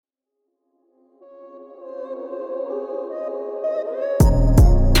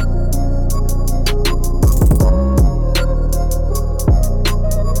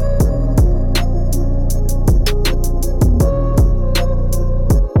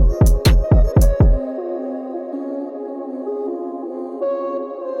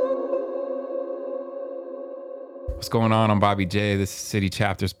going on? I'm Bobby J. This is City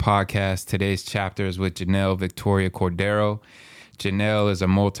Chapters Podcast. Today's chapter is with Janelle Victoria Cordero. Janelle is a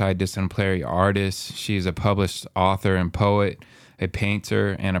multidisciplinary artist. She is a published author and poet, a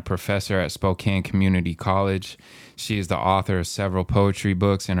painter, and a professor at Spokane Community College. She is the author of several poetry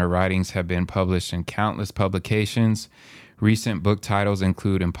books, and her writings have been published in countless publications. Recent book titles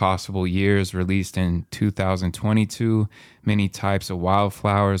include Impossible Years, released in 2022, Many Types of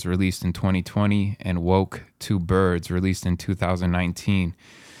Wildflowers, released in 2020, and Woke to Birds, released in 2019.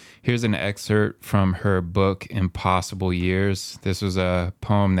 Here's an excerpt from her book, Impossible Years. This was a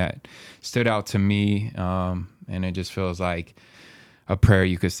poem that stood out to me, and it just feels like a prayer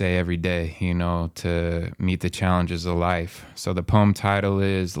you could say every day, to meet the challenges of life. So the poem title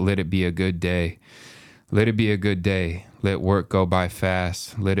is Let It Be a Good Day. Let it be a good day. Let work go by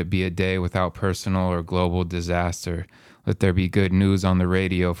fast. Let it be a day without personal or global disaster. Let there be good news on the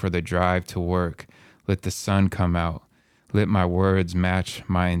radio for the drive to work. Let the sun come out. Let my words match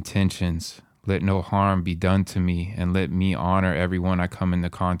my intentions. Let no harm be done to me, and let me honor everyone I come into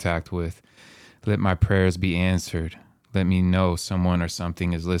contact with. Let my prayers be answered. Let me know someone or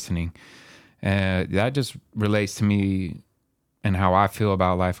something is listening. And that just relates to me and how I feel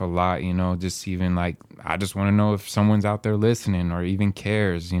about life a lot, just even like, I just want to know if someone's out there listening or even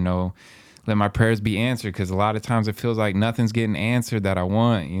cares, let my prayers be answered. Cause a lot of times it feels like nothing's getting answered that I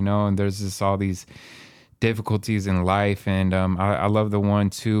want, and there's just all these difficulties in life. And I love the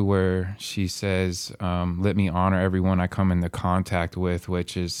one too, where she says, let me honor everyone I come into contact with,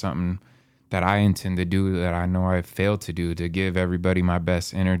 which is something that I intend to do that I know I've failed to do, to give everybody my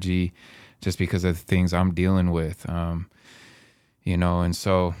best energy just because of the things I'm dealing with. And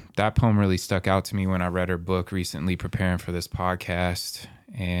so that poem really stuck out to me when I read her book recently, preparing for this podcast.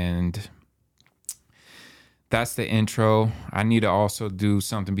 And that's the intro. I need to also do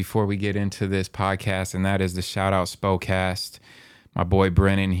something before we get into this podcast, and that is the shout out Spokecast. My boy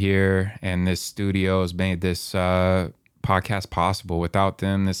Brennan here and this studio has made this podcast possible. Without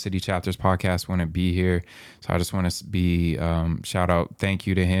them, the City Chapters podcast wouldn't be here. So I just want to be shout out, thank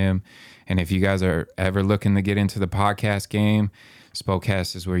you to him. And if you guys are ever looking to get into the podcast game,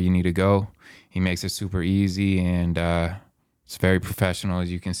 Spokecast is where you need to go. He makes it super easy, and it's very professional,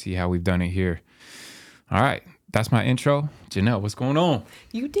 as you can see how we've done it here. All right, that's my intro. Janelle, what's going on?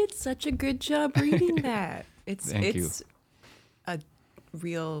 You did such a good job reading that. It's a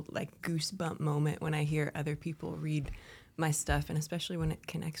real goosebump moment when I hear other people read my stuff, and especially when it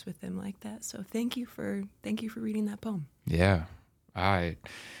connects with them like that. So thank you for reading that poem. Yeah. I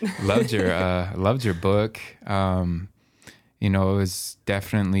loved your book. It was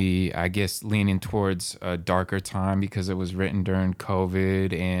definitely, I guess, leaning towards a darker time because it was written during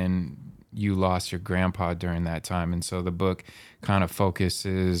COVID and you lost your grandpa during that time. And so the book kind of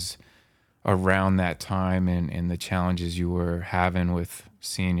focuses around that time and the challenges you were having with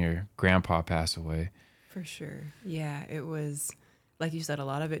seeing your grandpa pass away. For sure. Yeah, it was, like you said, a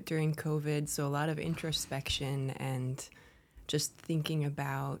lot of it during COVID. So a lot of introspection and just thinking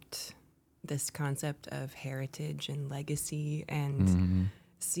about this concept of heritage and legacy and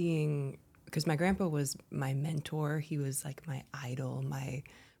seeing, because my grandpa was my mentor. He was like my idol,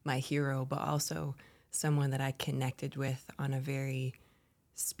 my hero, but also someone that I connected with on a very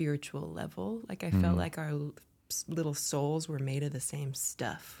spiritual level. Like I felt like our little souls were made of the same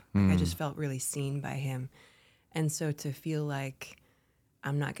stuff. I just felt really seen by him. And so to feel like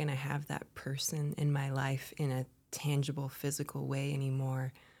I'm not going to have that person in my life in a tangible physical way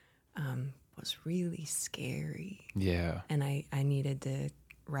anymore was really scary. Yeah. And I needed to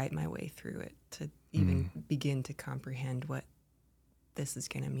write my way through it to even begin to comprehend what this is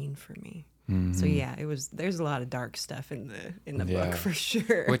going to mean for me. So yeah, there's a lot of dark stuff in the book for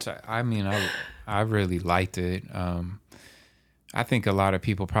sure. Which I really liked it. I think a lot of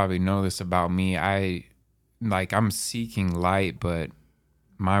people probably know this about me. I'm seeking light, but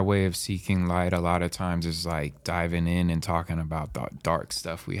my way of seeking light a lot of times is like diving in and talking about the dark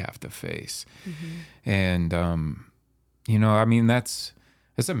stuff we have to face. And,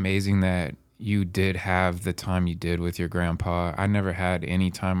 it's amazing that you did have the time you did with your grandpa. I never had any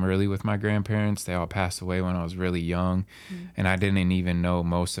time really with my grandparents. They all passed away when I was really young. And I didn't even know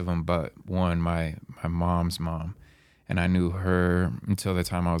most of them but one, my mom's mom. And I knew her until the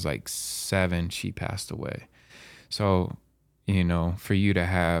time I was like 7, she passed away. So, for you to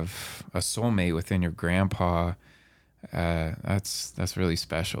have a soulmate within your grandpa, that's really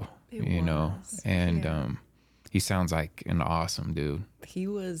special, And he sounds like an awesome dude. He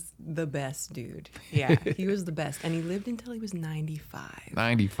was the best dude. Yeah, he was the best. And he lived until he was 95.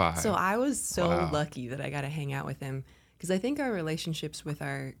 95. So I was so lucky that I got to hang out with him, because I think our relationships with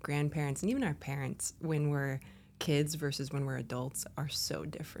our grandparents and even our parents when we're kids versus when we're adults are so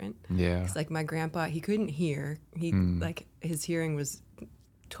different. Yeah. It's like my grandpa, he couldn't hear. He like his hearing was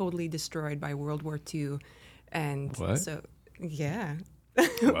totally destroyed by World War II. And What? so, yeah.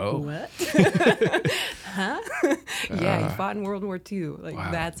 Whoa. What? Huh? Yeah, he fought in World War II. Like,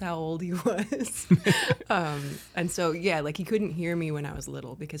 Wow. that's how old he was. And so, yeah, like he couldn't hear me when I was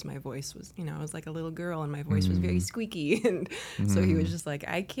little because my voice was, I was like a little girl and my voice was very squeaky. And so he was just like,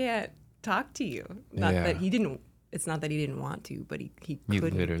 I can't talk to you. Not Yeah. that he didn't, it's not that he didn't want to, but he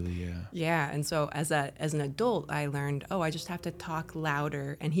couldn't. Literally, yeah. Yeah, and so as an adult, I learned, I just have to talk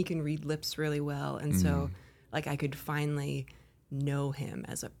louder, and he can read lips really well, and so like I could finally know him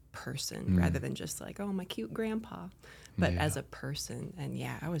as a person rather than just like, my cute grandpa, but as a person. And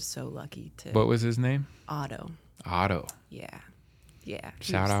yeah, I was so lucky to. What was his name? Otto. Otto. Yeah.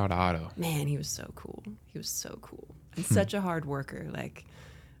 Shout out Otto. Man, he was so cool. He was so cool and such a hard worker. Like,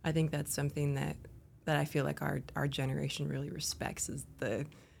 I think that's something that I feel like our generation really respects is the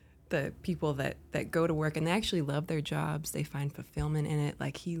people that go to work and they actually love their jobs. They find fulfillment in it.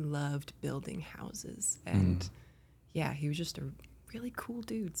 Like, he loved building houses, and yeah, he was just a really cool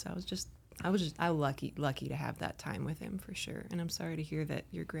dude. So I was lucky to have that time with him for sure. And I'm sorry to hear that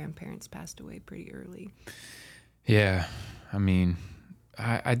your grandparents passed away pretty early. Yeah, I mean,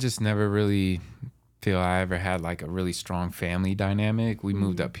 I just never really feel I ever had like a really strong family dynamic. We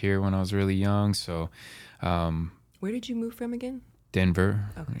moved up here when I was really young, so Where did you move from again? Denver.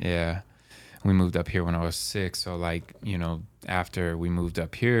 Okay. Yeah. We moved up here when I was 6, so like, after we moved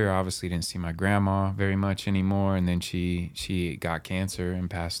up here, obviously didn't see my grandma very much anymore, and then she got cancer and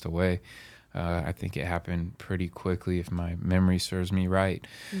passed away. I think it happened pretty quickly if my memory serves me right.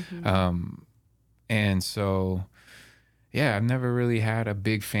 And so yeah, I've never really had a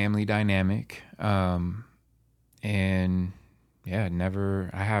big family dynamic. And yeah,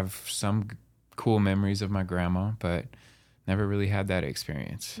 I have some cool memories of my grandma, but never really had that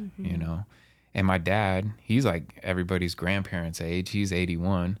experience, And my dad, he's like everybody's grandparents' age. He's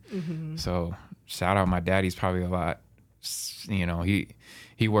 81. So shout out my dad. He's probably a lot,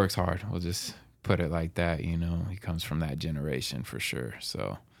 he works hard. We'll just put it like that, He comes from that generation for sure.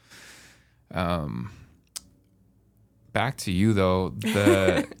 So, back to you though.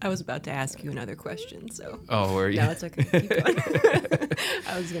 I was about to ask you another question, so. Oh, were you? No, it's okay. Keep going.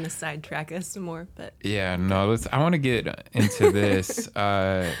 I was gonna sidetrack us some more, but. Yeah, no. I want to get into this.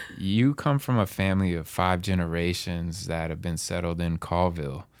 You come from a family of 5 generations that have been settled in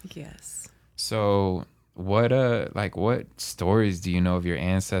Colville. Yes. So, what stories do you know of your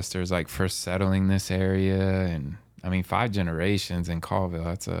ancestors like first settling this area? And I mean, 5 generations in Colville.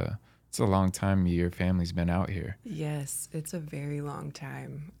 It's a long time your family's been out here. Yes, it's a very long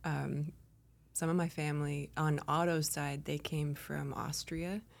time. Some of my family on Otto's side, they came from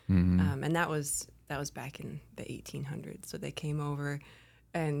Austria, and that was back in the 1800s. So they came over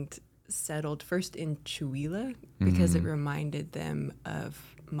and settled first in Chuila because it reminded them of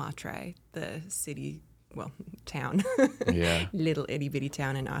Matrai, the city, town, little itty bitty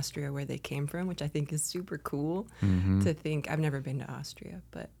town in Austria where they came from, which I think is super cool to think. I've never been to Austria,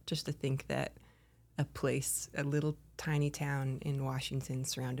 but just to think that a little tiny town in Washington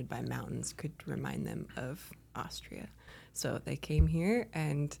surrounded by mountains could remind them of Austria. So they came here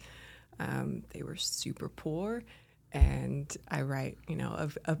and they were super poor. And I write,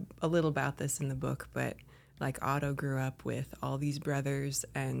 a little about this in the book, but like Otto grew up with all these brothers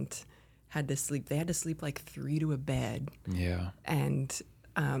and they had to sleep like 3 to a bed. Yeah. And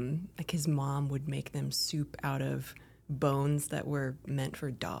like his mom would make them soup out of bones that were meant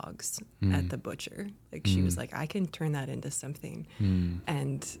for dogs at the butcher. Like she was like, I can turn that into something.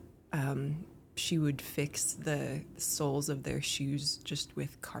 And she would fix the soles of their shoes just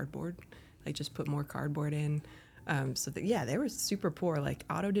with cardboard, like just put more cardboard in. They were super poor. Like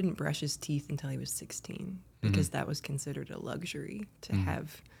Otto didn't brush his teeth until he was 16 because that was considered a luxury to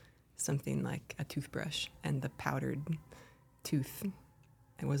have something like a toothbrush and the powdered tooth.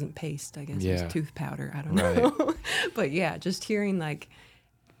 It wasn't paste, I guess. Yeah. It was tooth powder. I don't know. But yeah, just hearing like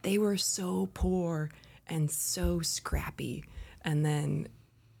they were so poor and so scrappy. And then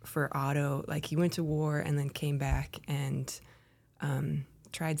for Otto, like he went to war and then came back and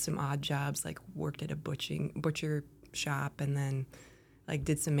tried some odd jobs, like worked at a butcher shop and then like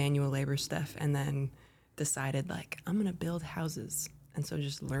did some manual labor stuff and then decided like I'm going to build houses. And so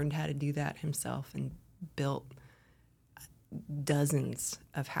just learned how to do that himself and built dozens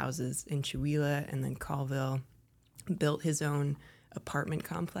of houses in Chuila and then Colville, built his own apartment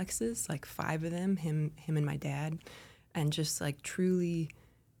complexes, like 5 of them, him and my dad, and just like truly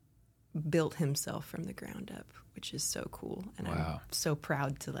built himself from the ground up, which is so cool. And I'm so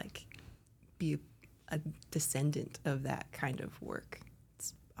proud to like be a descendant of that kind of work.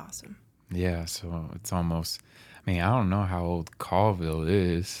 It's awesome. Yeah, so it's almost, I mean, I don't know how old Colville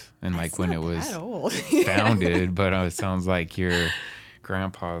is and like That's when not it was that old. founded, but it sounds like your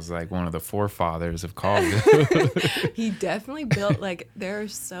grandpa's like one of the forefathers of Colville. He definitely built, like, there are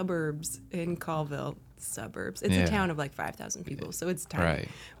suburbs in Colville. Suburbs. It's a town of like 5,000 people, so it's tiny. Right.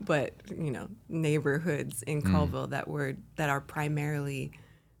 But, you know, neighborhoods in Colville that are primarily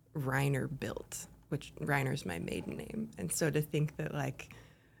Reiner built, which Reiner's my maiden name. And so to think that like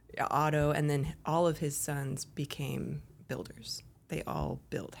Otto and then all of his sons became builders. They all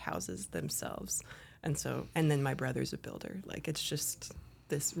built houses themselves. And then my brother's a builder. Like, it's just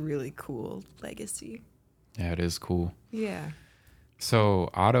this really cool legacy. Yeah, it is cool. Yeah.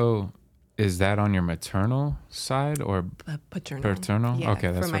 So Otto, is that on your maternal side or Paternal? paternal? Yeah,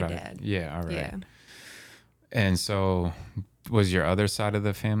 Okay, that's for my what dad. Yeah, all right. Yeah. And so was your other side of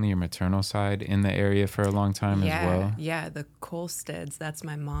the family, your maternal side, in the area for a long time as well? Yeah, the Kolsteds, that's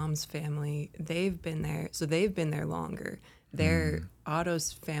my mom's family. They've been there. So they've been there longer.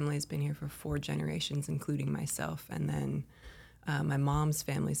 Otto's family has been here for 4 generations, including myself. And then my mom's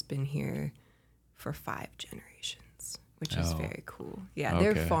family's been here for 5 generations, which is very cool. Yeah,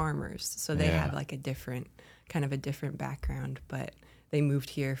 they're farmers. So they have like a different background, but they moved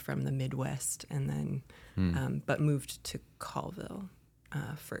here from the Midwest and then, but moved to Colville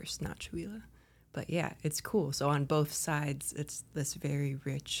first, not Chewelah. But yeah, it's cool. So on both sides, it's this very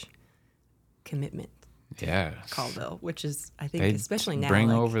rich commitment to Colville, which is, I think, especially now.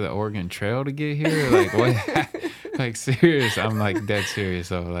 Bring over the Oregon Trail to get here? Like, what? Like, serious? I'm like dead serious.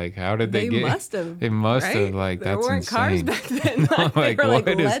 So, like, how did they get? They must have. Like, there that's weren't insane. cars back then. Like, they were like,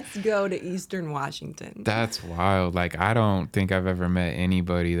 let's go to Eastern Washington. That's wild. Like, I don't think I've ever met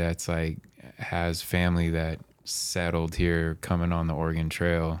anybody that's like has family that settled here coming on the Oregon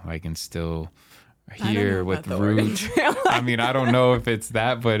Trail, like, and still here with roots. I mean, I don't know if it's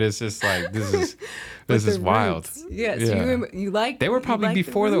that, but it's just like this is wild. Yeah, so you like they were probably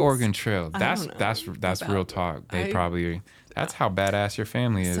before the Oregon Trail. That's Real talk. That's how badass your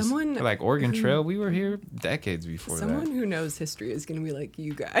family is. Like Oregon Trail, we were here decades before that. Someone who knows history is going to be like,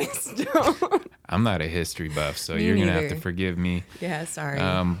 you guys don't. I'm not a history buff, so you're going to have to forgive me. Yeah, sorry.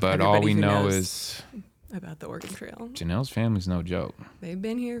 But all we know is about the Oregon Trail. Janelle's family's no joke. They've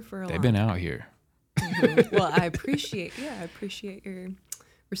been here for a They've been out here. Mm-hmm. Well, I appreciate your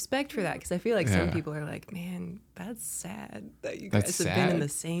respect for that, because I feel like some people are like, man, that's sad that you guys have been in the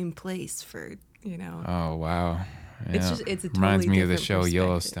same place for, you know. Oh, wow. Yeah. It's a totally reminds me of the show perspective.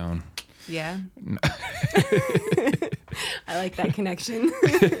 Yellowstone. Yeah. I like that connection.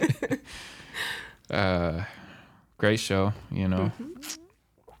 Great show, you know.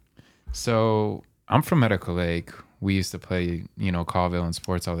 So I'm from Medical Lake. We used to play, you know, Colville and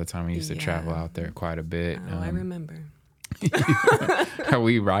sports all the time. We used to travel out there quite a bit. Oh, I remember. Are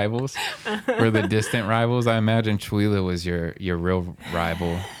we rivals? We're the distant rivals. I imagine Chewelah was your real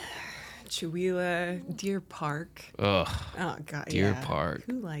rival. Chewelah, Deer Park. Ugh. Oh God, Deer Park.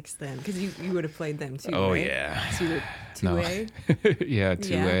 Who likes them? Because you would have played them too. Oh right? yeah. So you were 2A. Yeah,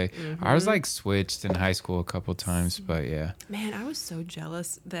 2A. I was like switched in high school a couple times, but yeah. Man, I was so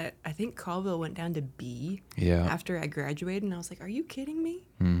jealous that I think Colville went down to B. Yeah. After I graduated, and I was like, "Are you kidding me?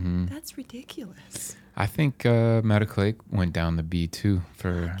 Mm-hmm. That's ridiculous." I think Medical Lake went down to B too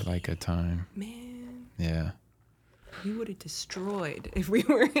for like a time. Man. Yeah. We would have destroyed if we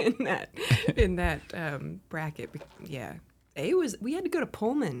were in that bracket. Yeah, we had to go to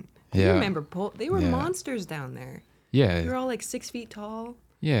Pullman. Yeah, you remember they were monsters down there. Yeah, they were all like 6 feet tall.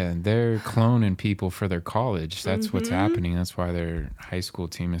 Yeah, they're cloning people for their college. That's what's happening. That's why their high school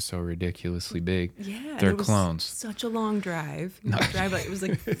team is so ridiculously big. Yeah, they're clones. Such a long drive. It was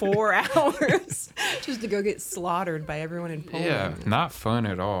like 4 hours just to go get slaughtered by everyone in Poland. Yeah, not fun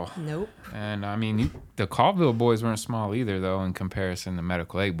at all. Nope. And I mean, the Colville boys weren't small either, though, in comparison to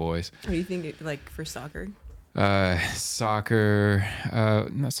Medical Lake boys. What do you think, like for soccer? Soccer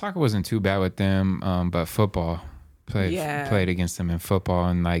wasn't too bad with them, but football. Played against them in football,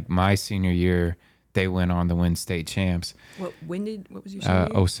 and like my senior year, they went on to win state champs. What was your senior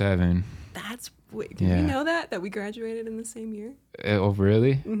year? 07. Did we know that we graduated in the same year? Oh,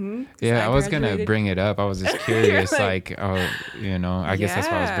 really? Mm-hmm. Yeah, I was gonna bring it up. I was just curious, I guess that's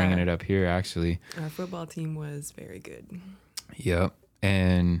why I was bringing it up here. Actually, our football team was very good. Yep,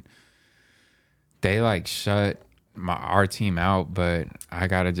 and they like shut our team out, but I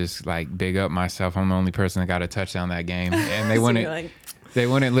gotta just like big up myself. I'm the only person that got a touchdown that game, and they they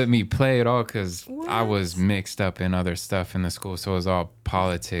wouldn't let me play at all because I was mixed up in other stuff in the school, so it was all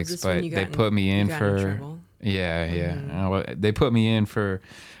politics. But they put me in for they put me in for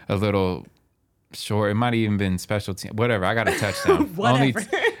a little Short. It might have even been special team. Whatever. I got a touchdown. Whatever.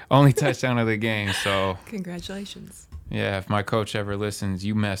 Only touchdown of the game. So Congratulations. yeah, if my coach ever listens,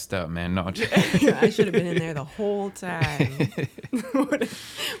 you messed up, man. No, I should have been in there the whole time. would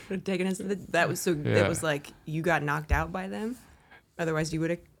have taken us. That was so. Yeah. It was like you got knocked out by them. Otherwise, you would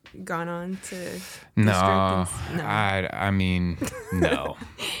have gone on to. no. No. I mean, no.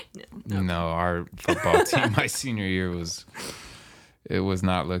 No. Our football team my senior year was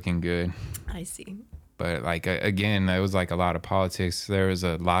not looking good. I see. But like again, it was like a lot of politics. There was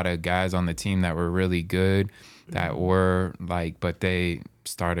a lot of guys on the team that were really good, that were like, but they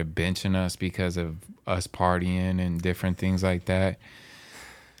started benching us because of us partying and different things like that.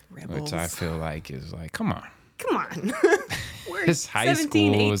 Rebels. Which I feel like is like, come on. Come on. We're It's high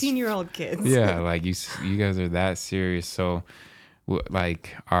 17, school. 18-year-old kids. Yeah, like you guys are that serious. So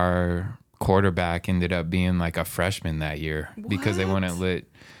like our quarterback ended up being like a freshman that year because they wouldn't let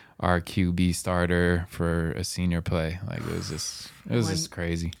our QB starter for a senior play. Like it was just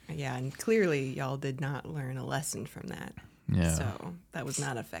crazy. Yeah, and clearly y'all did not learn a lesson from that. Yeah. So that was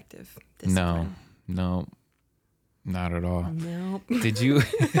not effective. No, Discipline. not at all. Nope. Did you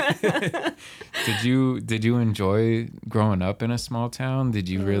did you enjoy growing up in a small town? Did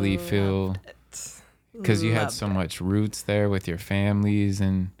you really feel, because you had Loved so it. much roots there with your families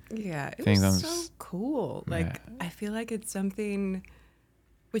and Yeah, it things? was so cool. Like Yeah. I feel like it's something.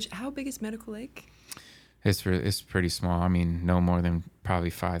 How big is Medical Lake? It's pretty small. I mean, no more than probably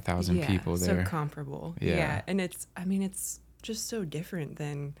 5,000 people there. So comparable. Yeah. And it's just so different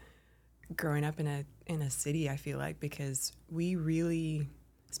than growing up in a city, I feel like, because we really,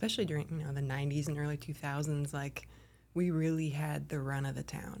 especially during, the 90s and early 2000s, like we really had the run of the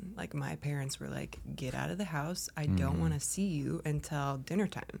town. Like my parents were like, get out of the house. I don't want to see you until dinner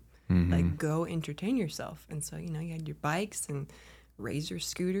time. Like go entertain yourself. And so, you had your bikes and razor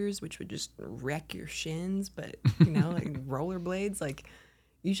scooters, which would just wreck your shins, but like rollerblades, like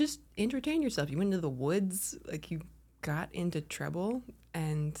you just entertain yourself. You went into the woods, like you got into trouble,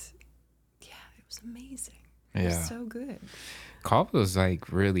 and yeah, it was amazing. It was so good. Colville's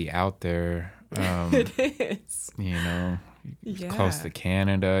like really out there. It is. Close to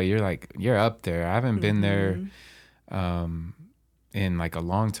Canada. You're up there. I haven't been there in like a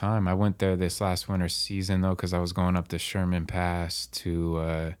long time. I went there this last winter season though, because I was going up the Sherman Pass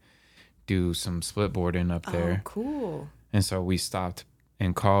to do some split boarding up there. Oh, cool. And so we stopped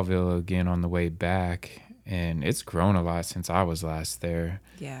in Colville again on the way back, and it's grown a lot since I was last there.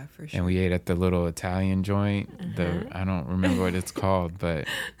 Yeah, for sure. And we ate at the little Italian joint. I don't remember what it's called, but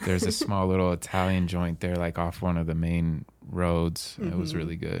there's a small little Italian joint there, like off one of the main roads. It was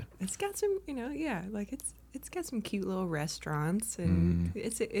really good. It's got some, like it's got some cute little restaurants, and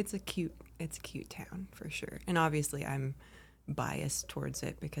it's a cute town for sure. And obviously I'm biased towards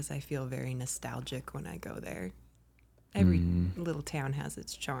it because I feel very nostalgic when I go there. Every little town has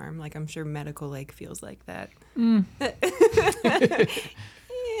its charm. Like I'm sure Medical Lake feels like that.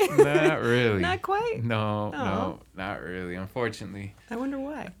 Not really. Not quite? No, not really. Unfortunately. I wonder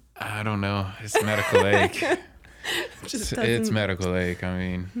why. I don't know. It's Medical Lake. Just It's Medical Lake. I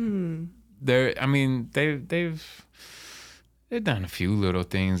mean, they've done a few little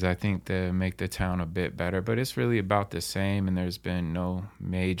things, I think, to make the town a bit better, but it's really about the same, and there's been no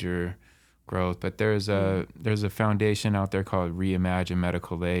major growth. But there's a foundation out there called Reimagine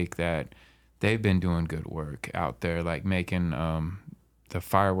Medical Lake that they've been doing good work out there, like making the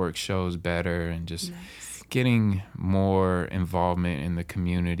fireworks shows better and just getting more involvement in the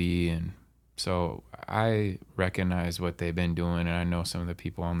community. And so I recognize what they've been doing, and I know some of the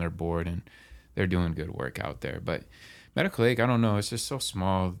people on their board, and they're doing good work out there. But Medical Lake, I don't know, it's just so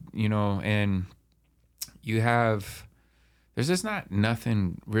small, and there's just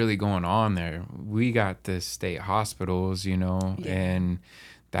nothing really going on there. We got the state hospitals, and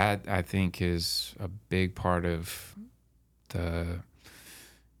that I think is a big part of the,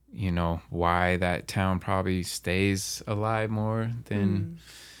 why that town probably stays alive more than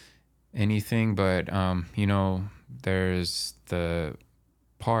anything. But, there's the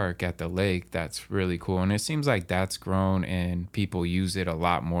park at the lake that's really cool, and it seems like that's grown and people use it a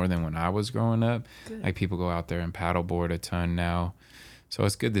lot more than when I was growing up. Good. Like people go out there and paddleboard a ton now, so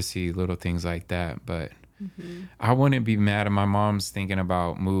it's good to see little things like that. But I wouldn't be mad if my mom's thinking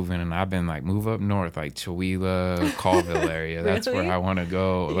about moving, and I've been like, move up north, like Chihuahua, Colville area. That's Really? where I want to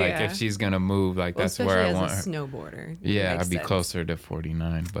go. Yeah. Like if she's gonna move, like that's where I want her. Especially as a snowboarder. Yeah, Makes I'd be sense. closer to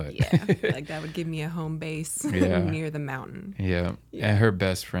 49, but Yeah, like that would give me a home base near the mountain. Yeah. And her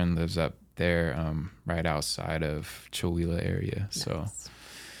best friend lives up there, right outside of Chihuahua area. Nice. So,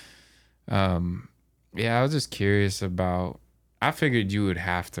 I was just curious about, I figured you would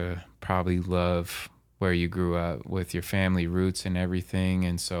have to probably love where you grew up with your family roots and everything.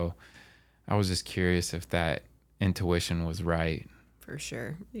 And so I was just curious if that intuition was right. For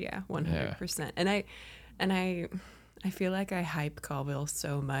sure. Yeah, 100%. And I feel like I hype Colville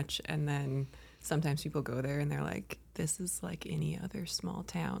so much, and then sometimes people go there and they're like, this is like any other small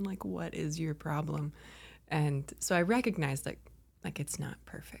town. Like, what is your problem? And so I recognize that like it's not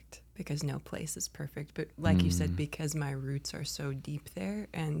perfect, because no place is perfect. But like you said, because my roots are so deep there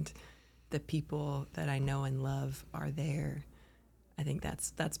and the people that I know and love are there, I think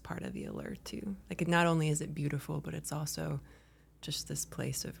that's part of the allure too. Like, not only is it beautiful, but it's also just this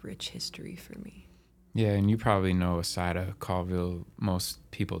place of rich history for me. Yeah, and you probably know a side of Colville most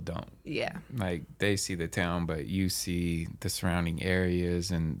people don't. Yeah. Like, they see the town, but you see the surrounding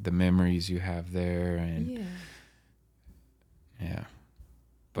areas and the memories you have there. And yeah.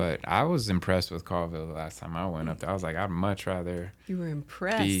 But I was impressed with Colville the last time I went up there. I was like, I'd much rather You were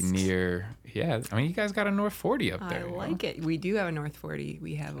impressed. be near. Yeah, I mean, you guys got a North 40 up there. I like it. We do have a North 40.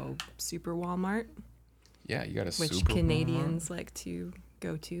 We have a super Walmart. Yeah, you got a which super Canadians like to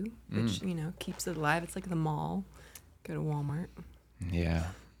go to, which keeps it alive. It's like the mall. Go to Walmart. Yeah.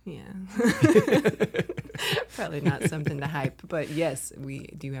 Yeah. Probably not something to hype, but yes, we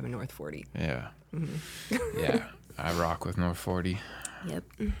do have a North 40. Yeah. Yeah, I rock with North 40. Yep.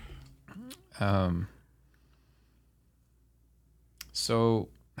 So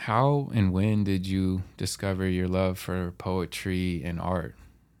how and when did you discover your love for poetry and art?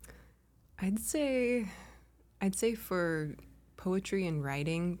 I'd say for poetry and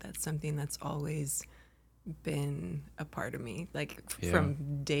writing, that's something that's always been a part of me. Like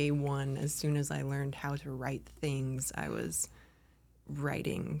from day one, as soon as I learned how to write things, I was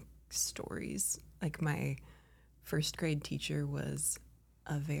writing stories. Like, my first grade teacher was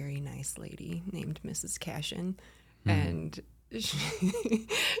a very nice lady named Mrs. Cashin, and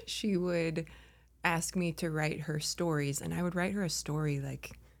she would ask me to write her stories, and I would write her a story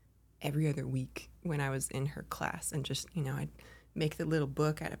like every other week when I was in her class, and just, I'd make the little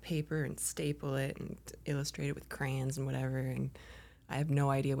book out of paper and staple it and illustrate it with crayons and whatever, and I have no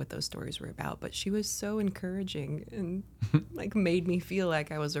idea what those stories were about, but she was so encouraging and like made me feel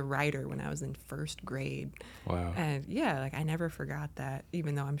like I was a writer when I was in first grade. Wow. And yeah, like I never forgot that,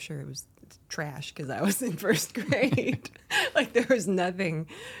 even though I'm sure it was trash because I was in first grade. Like, there was nothing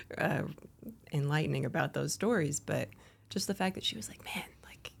enlightening about those stories, but just the fact that she was like, man,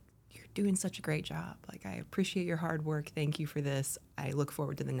 like, you're doing such a great job. Like, I appreciate your hard work. Thank you for this. I look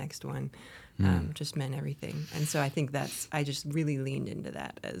forward to the next one. Just meant everything. And so I think I just really leaned into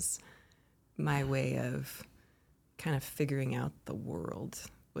that as my way of kind of figuring out the world,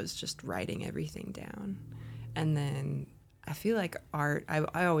 was just writing everything down. And then I feel like art,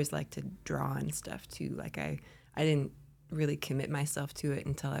 I always like to draw and stuff too. Like, I didn't really commit myself to it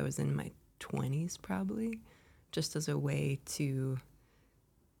until I was in my 20s, probably, just as a way to,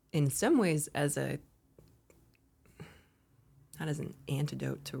 in some ways, not as an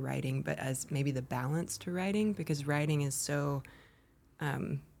antidote to writing, but as maybe the balance to writing, because writing is so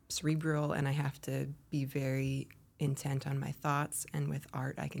cerebral and I have to be very intent on my thoughts. And with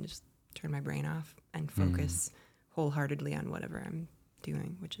art, I can just turn my brain off and focus wholeheartedly on whatever I'm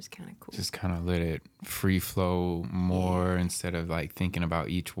doing, which is kind of cool. Just kind of let it free flow more instead of like thinking about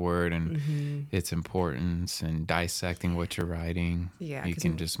each word and its importance and dissecting what you're writing. Yeah, you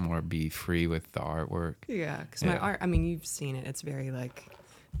can just more be free with the artwork. Yeah, because my art, I mean, you've seen it. It's very like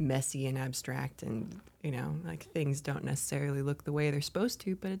messy and abstract, and like things don't necessarily look the way they're supposed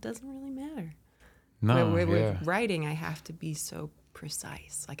to, but it doesn't really matter. No, with writing, I have to be so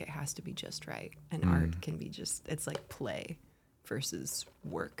precise. Like, it has to be just right, and art can be just, it's like play versus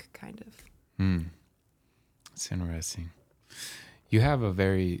work, kind of. It's interesting. You have a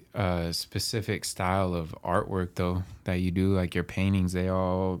very specific style of artwork, though, that you do. Like, your paintings, they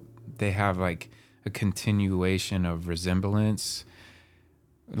have like a continuation of resemblance.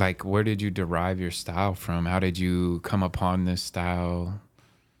 Like, where did you derive your style from? How did you come upon this style?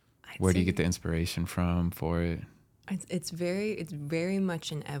 Where do you get the inspiration from for it? It's very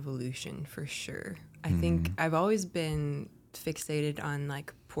much an evolution, for sure. I think I've always been fixated on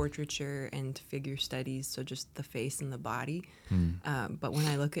like portraiture and figure studies, so just the face and the body. But when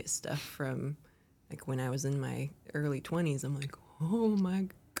I look at stuff from like when I was in my early 20s, I'm like, oh my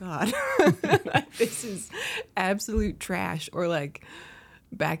God, this is absolute trash. Or like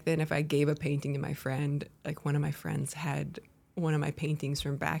back then, if I gave a painting to my friend, like one of my friends had one of my paintings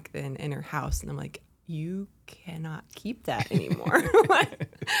from back then in her house, and I'm like, you cannot keep that anymore.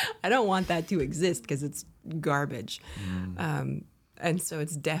 I don't want that to exist because it's garbage. And so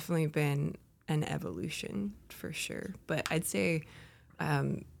it's definitely been an evolution for sure. But I'd say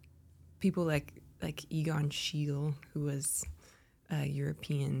people like Egon Schiele, who was a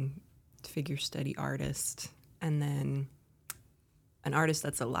European figure study artist, and then an artist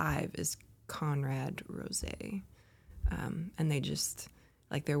that's alive is Conrad Rosé. And they just,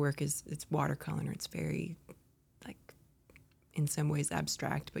 like, their work it's watercolor. It's very, like, in some ways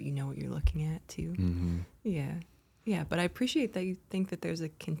abstract, but you know what you're looking at too. Mm-hmm. Yeah. Yeah. But I appreciate that you think that there's a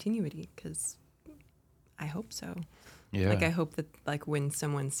continuity, because I hope so. Yeah. Like, I hope that, like, when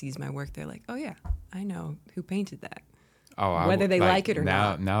someone sees my work, they're like, oh yeah, I know who painted that. Oh, whether they like it or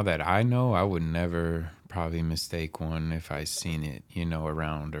not. Now that I know, I would never probably mistake one if I seen it,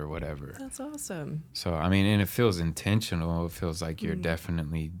 around or whatever. That's awesome. So, I mean, and it feels intentional. It feels like you're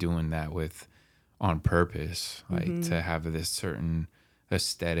definitely doing that on purpose, like to have this certain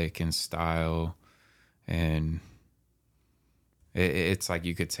aesthetic and style. And it's like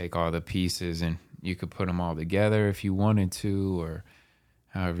you could take all the pieces and you could put them all together if you wanted to, or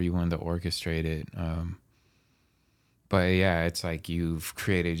however you wanted to orchestrate it. But yeah, it's like you've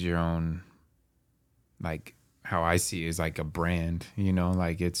created your own, like, how I see it is like a brand,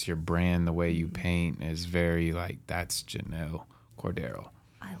 like it's your brand. The way you paint is very like, that's Janelle Cordero.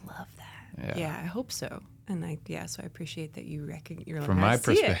 I love that. Yeah, I hope so. And so I appreciate that you reckon you're like, from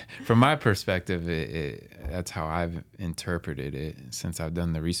my perspective, that's how I've interpreted it since I've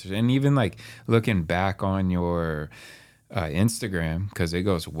done the research. And even like looking back on your Instagram, because it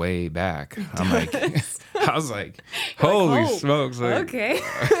goes way back. I was like, holy smokes. Like, okay.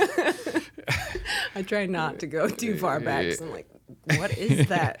 I try not to go too far back. So I'm like, what is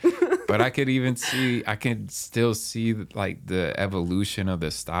that? But I could still see like the evolution of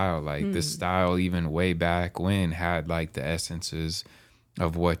the style. Like the style even way back when had like the essences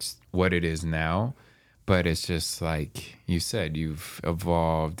of what it is now. But it's just like you said, you've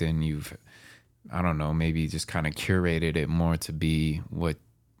evolved and you've, I don't know, maybe just kind of curated it more to be what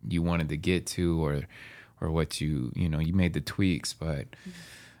you wanted to get to, or what you made the tweaks. But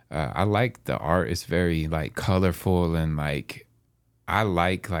I like the art. It's very like colorful, and like I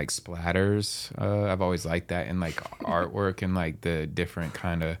like splatters. I've always liked that in like artwork, and like the different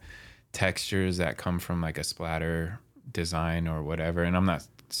kind of textures that come from like a splatter design or whatever. And I'm not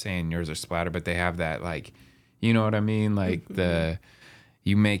saying yours are splatter, but they have that, like, you know what I mean? Like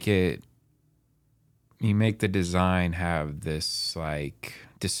you make the design have this like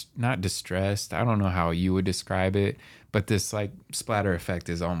not distressed. I don't know how you would describe it, but this like splatter effect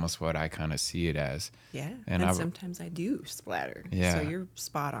is almost what I kind of see it as. Yeah, and sometimes I do splatter. Yeah, so you're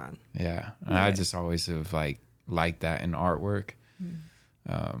spot on. Yeah, and I just always have liked that in artwork.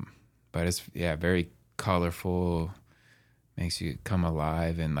 But it's very colorful, makes you come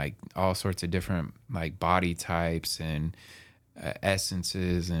alive, and like all sorts of different like body types and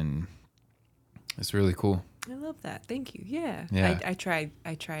essences, and it's really cool. I love that. Thank you. Yeah. I try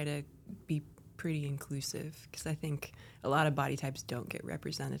to be pretty inclusive, because I think a lot of body types don't get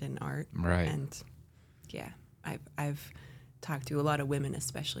represented in art. Right. And yeah, I've talked to a lot of women,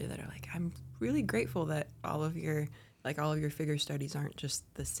 especially, that are like, I'm really grateful that all of your figure studies aren't just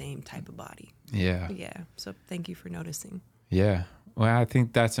the same type of body. Yeah. Yeah. So thank you for noticing. Yeah. Well, I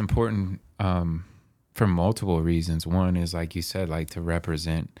think that's important for multiple reasons. One is, like you said, like to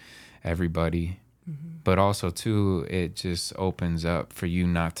represent everybody. But also, too, it just opens up for you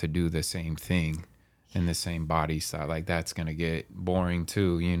not to do the same thing in the same body style. Like, that's going to get boring,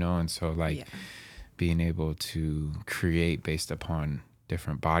 too, And so, being able to create based upon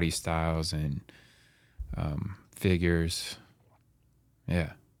different body styles and figures,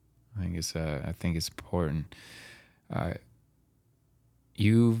 I think it's important.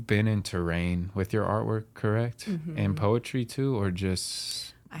 You've been in terrain with your artwork, correct? And poetry, too, or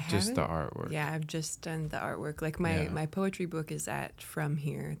just the artwork? Yeah, I've just done the artwork. Like my poetry book is at From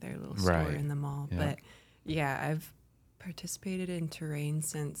Here, their little store in the mall. Yeah. But yeah, I've participated in terrain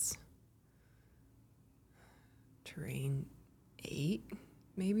since terrain 8,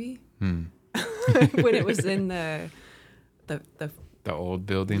 maybe. When it was in the old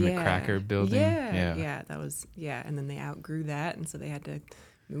building, the Cracker building. Yeah, that was and then they outgrew that, and so they had to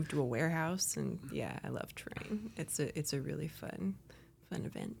move to a warehouse. And I love terrain. It's a really fun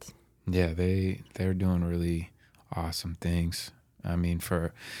event. Yeah, they're doing really awesome things. I mean,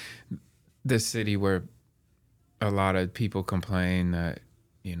 for this city where a lot of people complain that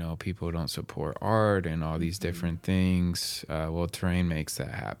people don't support art and all these different things, well, terrain makes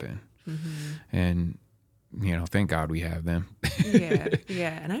that happen. And thank God we have them.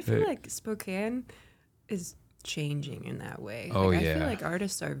 And I feel like Spokane is changing in that way. I feel like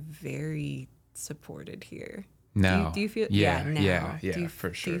artists are very supported here. Now. Do you feel Yeah, now? yeah, for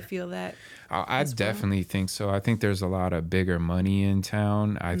Do you sure. feel that I as well? definitely think so. I think there's a lot of bigger money in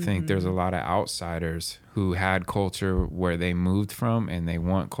town. I think there's a lot of outsiders who had culture where they moved from and they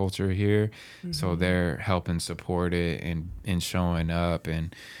want culture here. So they're helping support it and showing up.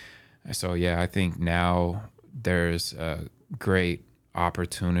 And so, yeah, I think now there's a great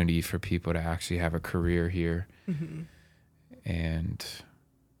opportunity for people to actually have a career here. And,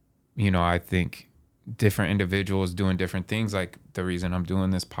 I think different individuals doing different things. Like the reason I'm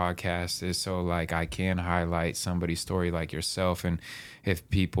doing this podcast is so like I can highlight somebody's story like yourself. And if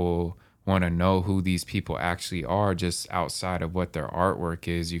people want to know who these people actually are, just outside of what their artwork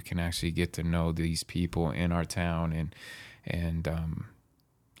is, you can actually get to know these people in our town. And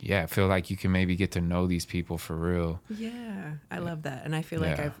yeah, I feel like you can maybe get to know these people for real. Yeah, I love that. And I feel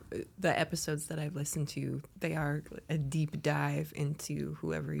like the episodes that I've listened to, they are a deep dive into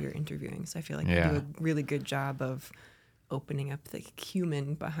whoever you're interviewing. So I feel like you do a really good job of opening up the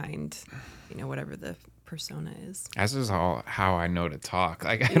human behind, whatever the persona is. That's just how I know to talk.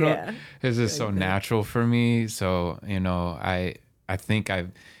 Like I don't, it's just so natural for me. So, I think I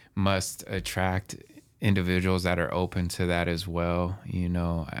must attract individuals that are open to that as well,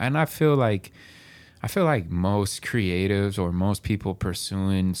 and I feel like most creatives or most people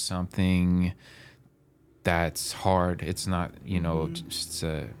pursuing something that's hard, it's not, just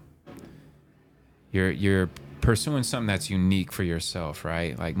you're pursuing something that's unique for yourself,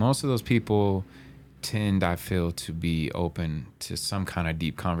 right? Like most of those people tend, I feel, to be open to some kind of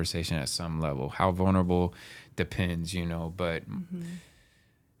deep conversation at some level. How vulnerable depends, but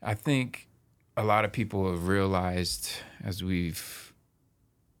I think a lot of people have realized as we've,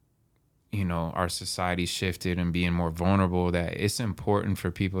 our society shifted and being more vulnerable, that it's important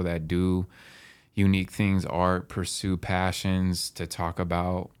for people that do unique things, art, pursue passions, to talk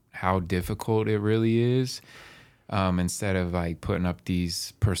about how difficult it really is, instead of like putting up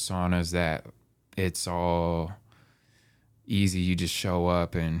these personas that it's all easy. You just show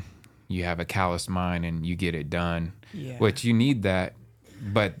up and you have a callous mind and you get it done, which you need that.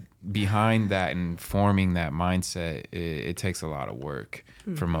 But behind that and forming that mindset, it takes a lot of work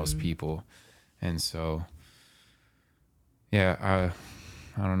for most people. And so, I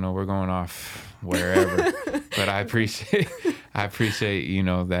don't know, we're going off wherever, but I appreciate,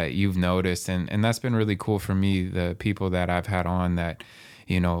 that you've noticed. And that's been really cool for me. The people that I've had on that,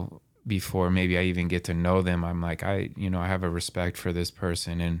 before maybe I even get to know them, I'm like, I have a respect for this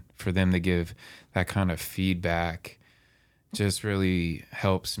person, and for them to give that kind of feedback just really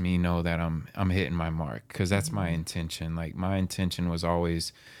helps me know that I'm hitting my mark, because that's my intention. Like my intention was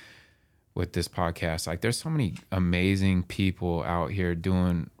always with this podcast, like there's so many amazing people out here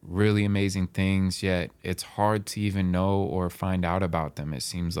doing really amazing things, yet it's hard to even know or find out about them, it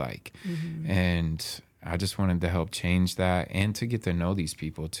seems like. And I just wanted to help change that and to get to know these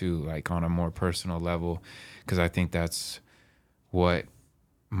people too, like on a more personal level, because I think that's what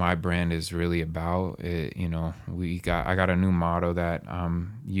my brand is really about. I got a new motto that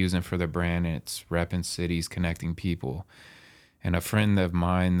I'm using for the brand, and it's repping cities, connecting people. And a friend of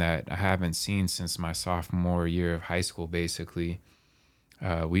mine that I haven't seen since my sophomore year of high school, basically,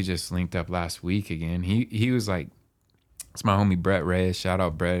 we just linked up last week again. He was like, it's my homie Brett Reyes. Shout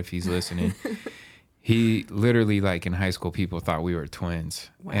out Brett if he's listening. He literally, like in high school, people thought we were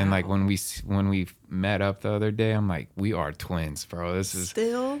twins. Wow. And like when we met up the other day, I'm like, we are twins, bro. This is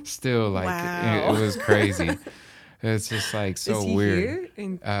still like, wow. It was crazy. It's just like so is he weird. Here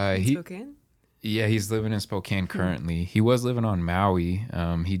in Spokane? Yeah, he's living in Spokane currently. He was living on Maui.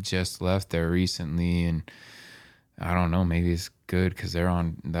 He just left there recently, and I don't know, maybe it's good because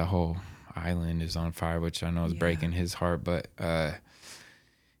the whole island is on fire, which I know is breaking his heart. But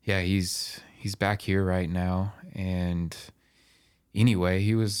he's back here right now. And anyway,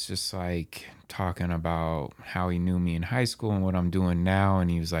 he was just like talking about how he knew me in high school and what I'm doing now.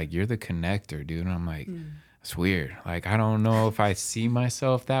 And he was like, "You're the connector, dude." And I'm like, it's weird. Like, I don't know if I see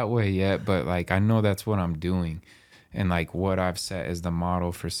myself that way yet, but like, I know that's what I'm doing. And like what I've set as the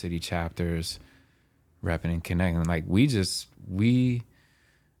model for city chapters, repping and connecting. Like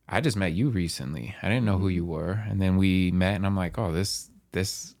I just met you recently. I didn't know who you were. And then we met and I'm like, oh,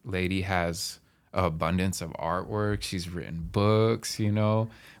 this lady has an abundance of artwork. She's written books, We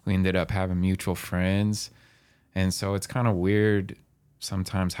ended up having mutual friends. And so it's kind of weird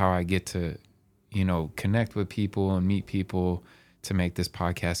sometimes how I get to, connect with people and meet people to make this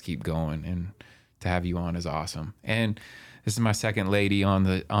podcast keep going, and to have you on is awesome. And this is my second lady on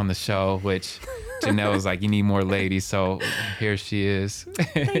the show, which Janelle was like, you need more ladies. So here she is.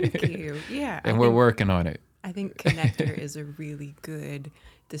 Thank you. Yeah. And we're working on it. I I think connector is a really good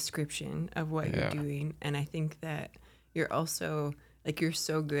description of what you're doing. And I think that you're also like, you're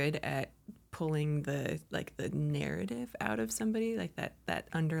so good at pulling the narrative out of somebody, like that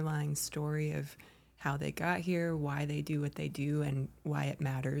underlying story of how they got here, why they do what they do, and why it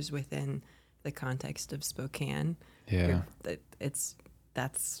matters within the context of Spokane. Yeah.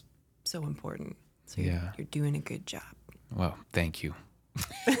 That's so important. So you're doing a good job. Well, thank you.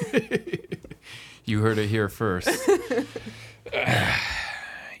 You heard it here first.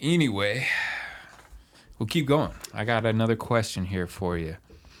 Anyway, we'll keep going. I got another question here for you.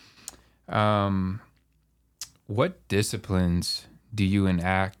 What disciplines do you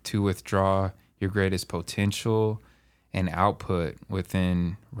enact to withdraw your greatest potential and output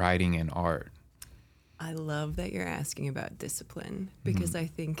within writing and art? I love that you're asking about discipline, because I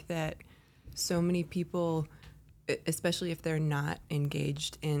think that so many people, especially if they're not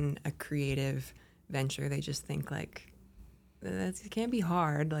engaged in a creative venture, they just think like, it can't be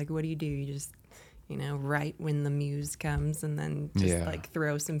hard. Like, what do? You just, write when the muse comes, and then just like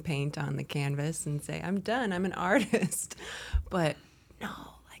throw some paint on the canvas and say, I'm done, I'm an artist. But no,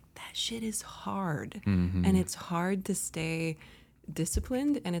 like that shit is hard. And it's hard to stay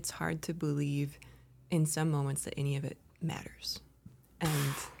disciplined, and it's hard to believe in some moments that any of it matters.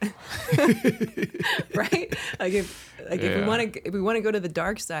 And right? Like if we want to go to the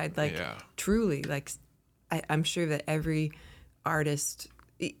dark side, like truly, like I'm sure that every artist,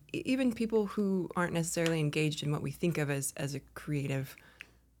 even people who aren't necessarily engaged in what we think of as a creative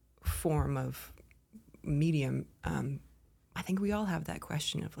form of medium, I think we all have that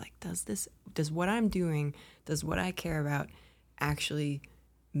question of like, does what I'm doing, does what I care about actually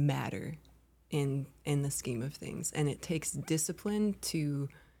matter in the scheme of things? And it takes discipline to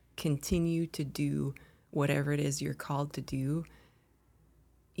continue to do whatever it is you're called to do,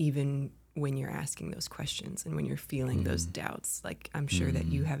 even when you're asking those questions and when you're feeling those doubts. Like, I'm sure that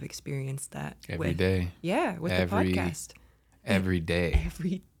you have experienced that every day. Yeah, with the podcast. Every day.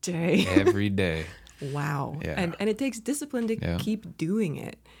 Every day. Every day. Wow. Yeah. And it takes discipline to keep doing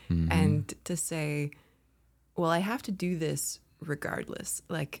it, and to say, well, I have to do this regardless.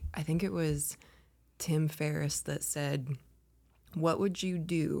 Like, I think it was Tim Ferriss that said, what would you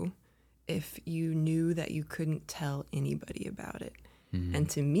do if you knew that you couldn't tell anybody about it? And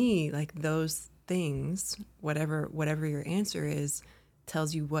to me, like, those things, whatever your answer is,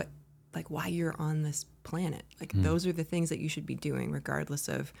 tells you why you're on this planet. Like, those are the things that you should be doing regardless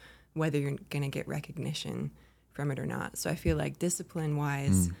of whether you're going to get recognition from it or not. So I feel like discipline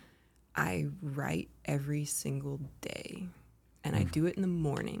wise, I write every single day, and I do it in the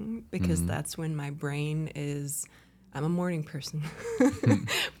morning because that's when my brain is, I'm a morning person,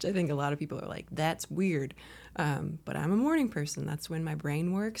 which I think a lot of people are like, that's weird. But I'm a morning person. That's when my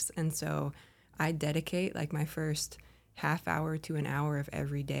brain works. And so I dedicate like my first half hour to an hour of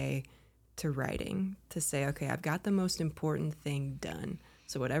every day to writing, to say, okay, I've got the most important thing done.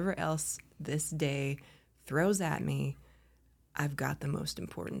 So whatever else this day throws at me, I've got the most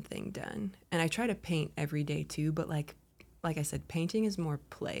important thing done. And I try to paint every day too, but like I said, painting is more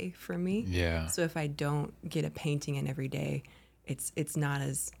play for me. Yeah. So if I don't get a painting in every day, it's not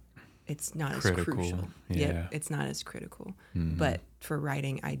as crucial. Yeah. It's not as critical. But for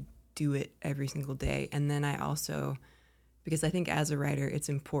writing, I do it every single day. And then I also, because I think as a writer, it's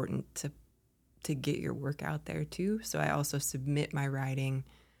important to get your work out there too. So I also submit my writing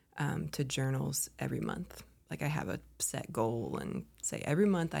to journals every month. Like, I have a set goal and say every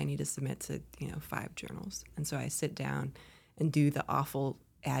month I need to submit to 5 journals. And so I sit down and do the awful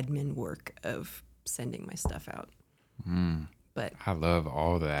admin work of sending my stuff out. But I love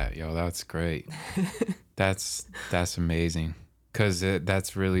all that, yo. That's great. That's amazing, because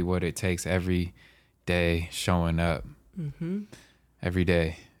that's really what it takes every day, showing up every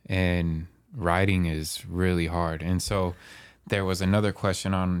day. And writing is really hard. And so there was another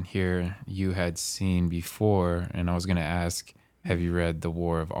question on here you had seen before, and I was going to ask, have you read The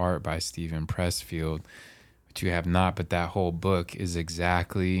War of Art by Stephen Pressfield? But you have not, but that whole book is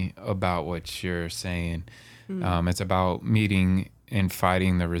exactly about what you're saying. It's about meeting and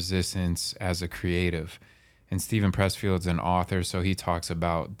fighting the resistance as a creative. And Stephen Pressfield's an author, so he talks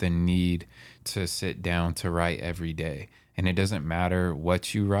about the need to sit down to write every day. And it doesn't matter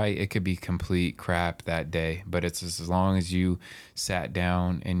what you write. It could be complete crap that day, but it's as long as you sat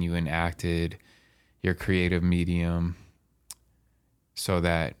down and you enacted your creative medium so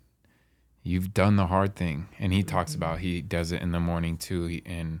that you've done the hard thing. And he talks about, he does it in the morning too.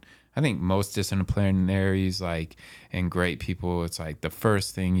 And I think most disciplinaries, like, and great people, it's like the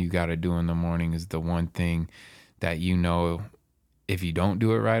first thing you got to do in the morning is the one thing that, if you don't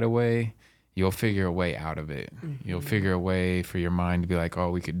do it right away, you'll figure a way out of it. You'll figure a way for your mind to be like,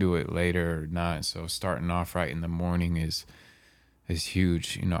 oh, we could do it later or not. So starting off right in the morning is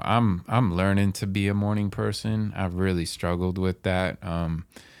huge. You know, I'm learning to be a morning person. I've really struggled with that.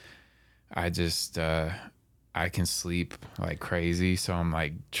 I just I can sleep like crazy, so I'm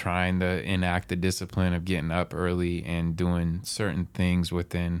like trying to enact the discipline of getting up early and doing certain things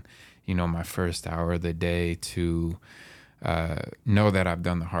within, you know, my first hour of the day to know that I've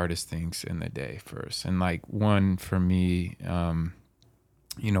done the hardest things in the day first. And like one for me,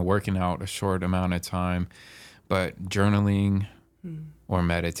 you know, working out a short amount of time, but journaling or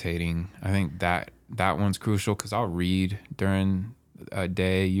meditating, I think that one's crucial, because I'll read during a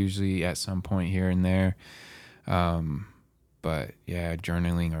day, usually at some point here and there. But yeah,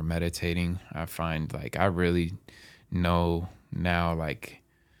 journaling or meditating, I find like I really know now, like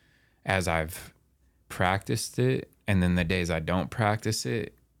as I've practiced it, and then the days I don't practice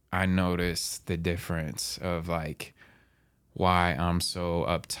it, I notice the difference of like why I'm so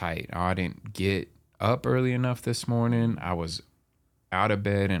uptight. Oh, I didn't get up early enough this morning. I was out of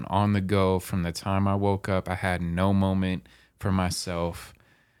bed and on the go from the time I woke up. I had no moment for myself.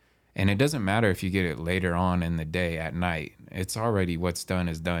 And it doesn't matter if you get it later on in the day at night. It's already, what's done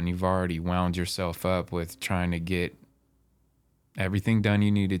is done. You've already wound yourself up with trying to get everything done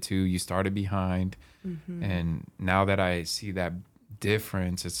you needed to. You started behind. And now that I see that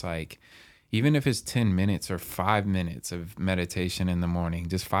difference, it's like, even if it's 10 minutes or 5 minutes of meditation in the morning,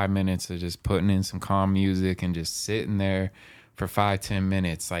 just 5 minutes of just putting in some calm music and just sitting there for 5-10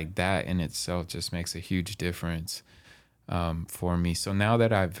 minutes, like that in itself just makes a huge difference for me. So now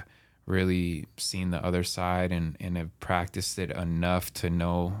that I've really seen the other side and have practiced it enough to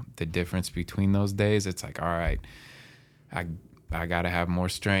know the difference between those days, it's like, all right, I got to have more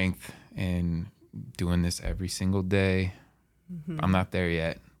strength in doing this every single day. I'm not there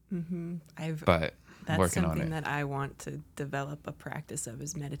yet, but that's working on something it. that I want to develop a practice of,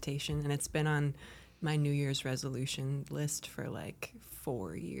 is meditation. And it's been on my New Year's resolution list for like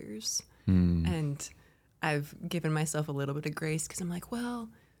 4 years. And I've given myself a little bit of grace, because I'm like, well,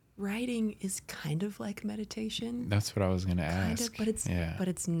 writing is kind of like meditation. That's what I was going to ask. But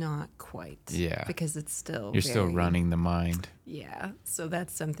it's not quite. Yeah. Because it's still You're still running the mind. Yeah. So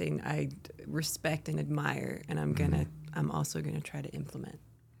that's something I respect and admire, and I'm also gonna try to implement.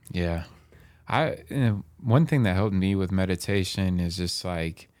 Yeah. One thing that helped me with meditation is just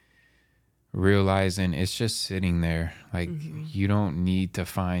like realizing it's just sitting there. Like you don't need to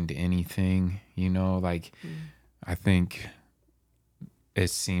find anything, you know, like I think it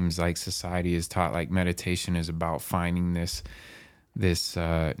seems like society is taught like meditation is about finding this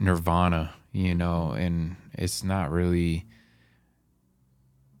nirvana, you know, and it's not really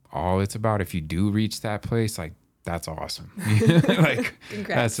all it's about. If you do reach that place, like that's awesome. Like Congrats.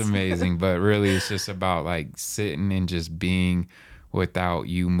 that's amazing. But really it's just about like sitting and just being without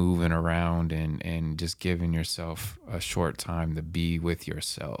you moving around and just giving yourself a short time to be with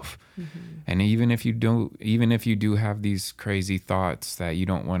yourself. And even if you do have these crazy thoughts that you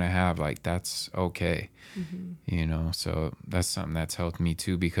don't want to have, like that's okay. You know, so that's something that's helped me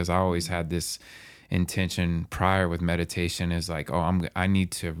too, because I always had this intention prior with meditation is like, oh, I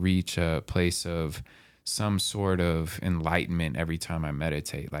need to reach a place of some sort of enlightenment every time I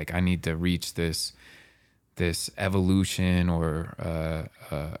meditate. Like I need to reach this evolution or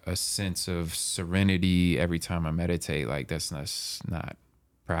a sense of serenity every time I meditate. Like that's not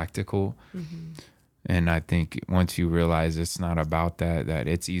practical. And I think once you realize it's not about that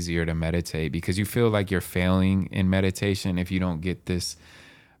it's easier to meditate, because you feel like you're failing in meditation if you don't get this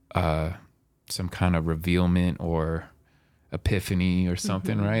some kind of revealment or epiphany or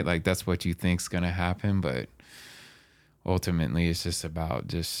something, right? Like that's what you think's gonna happen, but ultimately it's just about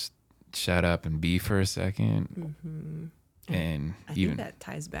just shut up and be for a second. And I think that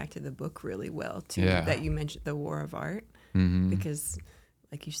ties back to the book really well too, Yeah. that you mentioned, The War of Art, because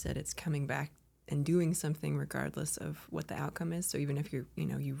like you said, it's coming back and doing something regardless of what the outcome is. So even if you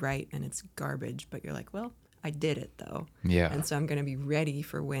write and it's garbage, but you're like, well, I did it though. Yeah. And so I'm going to be ready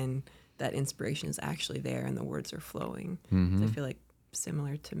for when that inspiration is actually there and the words are flowing. So I feel like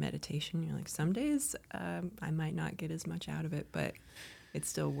similar to meditation, you're like, some days I might not get as much out of it, but it's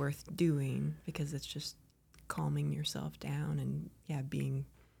still worth doing, because it's just calming yourself down and being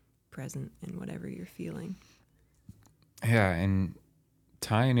present in whatever you're feeling. Yeah, and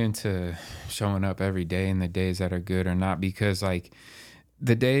tying into showing up every day and the days that are good or not, because like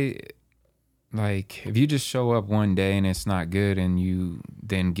the day, like if you just show up one day and it's not good and you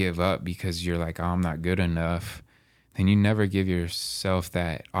then give up because you're like, oh, I'm not good enough, and you never give yourself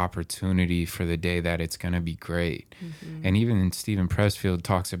that opportunity for the day that it's going to be great. And even Stephen Pressfield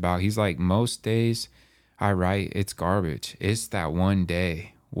talks about, he's like, most days I write, it's garbage. It's that one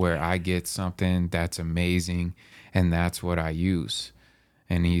day where I get something that's amazing, and that's what I use.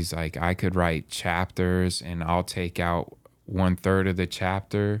 And he's like, I could write chapters and I'll take out 1/3 of the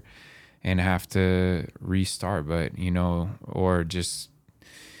chapter and have to restart, but or just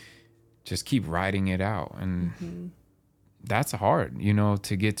keep writing it out. And that's hard,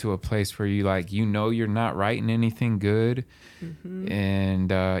 to get to a place where you're not writing anything good.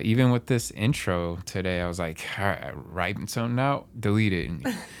 And even with this intro today, I was like, all right, writing something out, deleting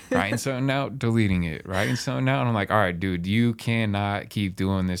it. Writing something out, deleting it. Writing something out. And I'm like, all right, dude, you cannot keep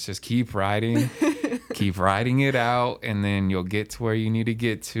doing this. Just keep writing. Keep writing it out, and then you'll get to where you need to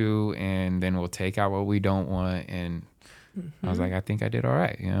get to, and then we'll take out what we don't want. And I was like, I think I did all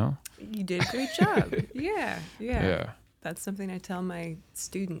right, You did a great job. Yeah. That's something I tell my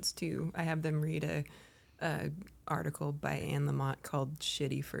students too. I have them read a article by Anne Lamott called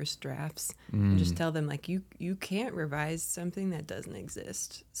 "Shitty First Drafts," and just tell them, like, you can't revise something that doesn't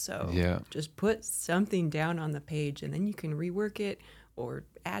exist. So just put something down on the page, and then you can rework it or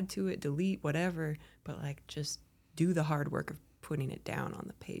add to it, delete, whatever. But like, just do the hard work of putting it down on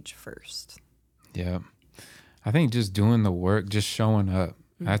the page first. Yeah, I think just doing the work, just showing up.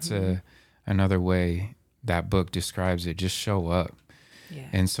 That's another way that book describes it. Just show up. Yeah.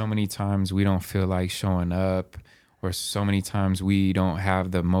 And so many times we don't feel like showing up, or so many times we don't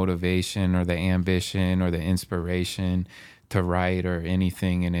have the motivation or the ambition or the inspiration to write or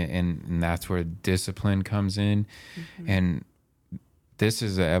anything in it. And that's where discipline comes in. And this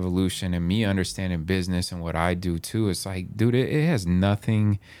is an evolution in me understanding business and what I do too. It's like, dude, it has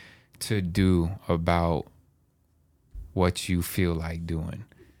nothing to do about what you feel like doing.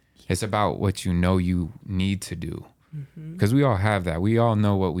 It's about what you need to do. Because we all have that. We all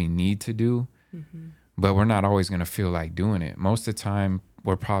know what we need to do, but we're not always going to feel like doing it. Most of the time,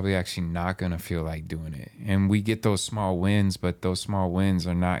 we're probably actually not going to feel like doing it. And we get those small wins, but those small wins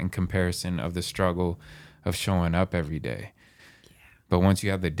are not in comparison of the struggle of showing up every day. But once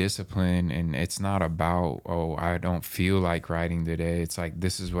you have the discipline, and it's not about, oh, I don't feel like writing today. It's like,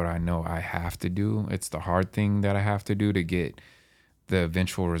 this is what I know I have to do. It's the hard thing that I have to do to get the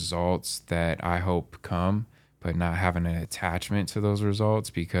eventual results that I hope come, but not having an attachment to those results,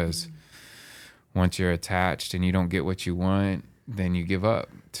 because once you're attached and you don't get what you want, then you give up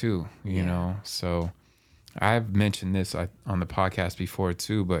too, you know? So I've mentioned this on the podcast before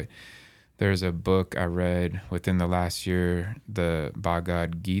too, but there's a book I read within the last year, the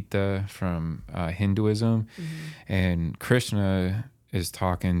Bhagavad Gita from Hinduism. And Krishna is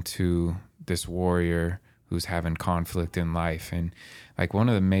talking to this warrior who's having conflict in life. And like, one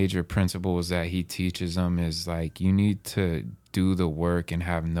of the major principles that he teaches them is like, you need to do the work and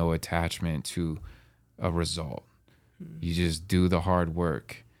have no attachment to a result. You just do the hard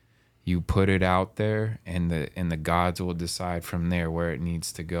work. You put it out there, and the gods will decide from there where it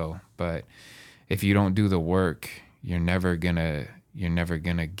needs to go. But if you don't do the work, you're never gonna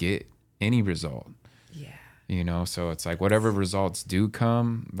get any result. Yeah. So it's like, whatever results do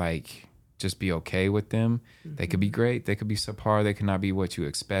come, like, just be okay with them. They could be great, they could be subpar, they could not be what you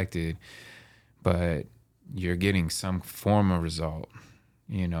expected, but you're getting some form of result.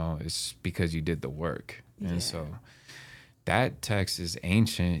 It's because you did the work. And so that text is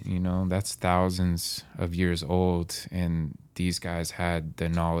ancient, that's thousands of years old, and these guys had the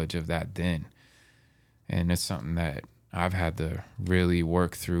knowledge of that then. And it's something that I've had to really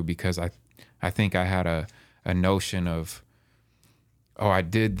work through, because I think I had a notion of, oh, I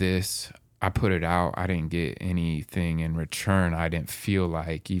did this, I put it out, I didn't get anything in return. I didn't feel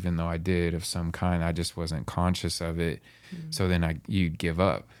like, even though I did of some kind, I just wasn't conscious of it. So then you'd give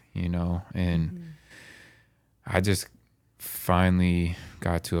up, and I just finally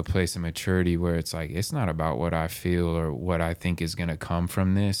got to a place of maturity where it's like, it's not about what I feel or what I think is going to come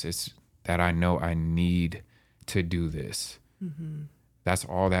from this. It's that I know I need to do this. That's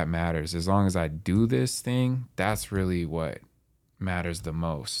all that matters. As long as I do this thing, that's really what matters the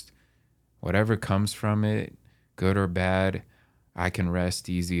most. Whatever comes from it, good or bad, I can rest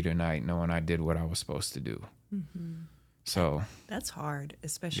easy tonight knowing I did what I was supposed to do. So that's hard,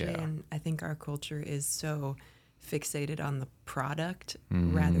 especially in, I think our culture is so fixated on the product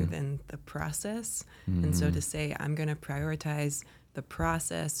rather than the process. And so to say, I'm going to prioritize the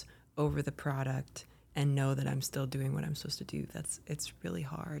process over the product and know that I'm still doing what I'm supposed to do, it's really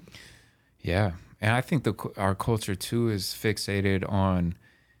hard. Yeah. And I think our culture too is fixated on,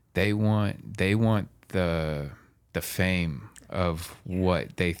 they want the fame of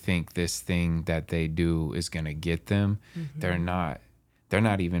what they think this thing that they do is going to get them. They're not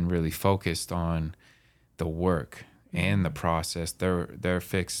even really focused on the work and the process. They're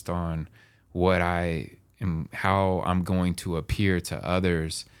fixed on what I am, how I'm going to appear to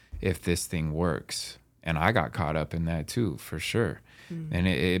others if this thing works. And I got caught up in that too, for sure. And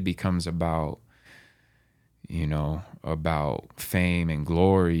it becomes about, about fame and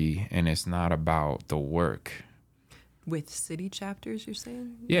glory, and it's not about the work. With city chapters, you're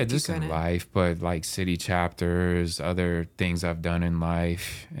saying? Yeah, just in life, but like city chapters, other things I've done in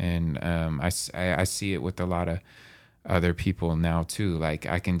life. And I see it with a lot of other people now too. Like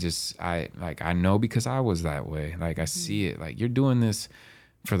I know because I was that way. Like I see it, like you're doing this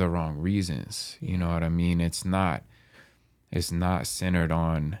for the wrong reasons. You know what I mean? It's not centered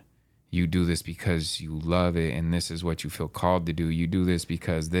on you do this because you love it and this is what you feel called to do. You do this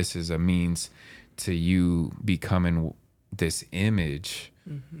because this is a means to you becoming this image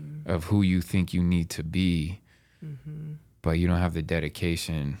of who you think you need to be, but you don't have the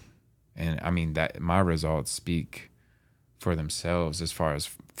dedication. And I mean, that my results speak for themselves as far as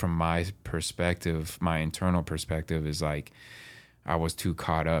from my perspective. My internal perspective is like I was too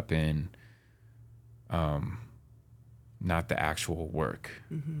caught up in not the actual work.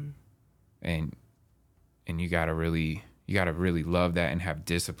 And you gotta really love that and have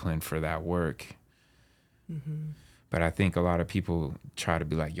discipline for that work. But I think a lot of people try to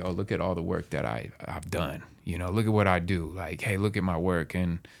be like, yo, look at all the work that I've done. Look at what I do. Like, hey, look at my work.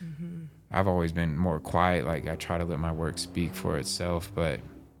 And I've always been more quiet. Like, I try to let my work speak for itself. But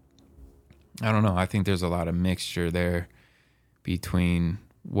I don't know. I think there's a lot of mixture there between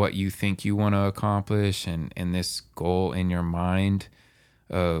what you think you want to accomplish and this goal in your mind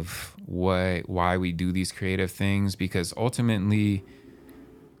of why we do these creative things. Because ultimately,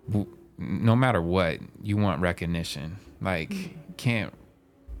 no matter what, you want recognition. Like, can't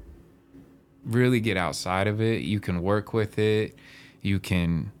really get outside of it. You can work with it. You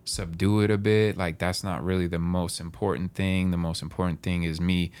can subdue it a bit. Like, that's not really the most important thing. The most important thing is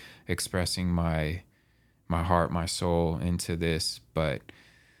me expressing my heart, my soul into this. But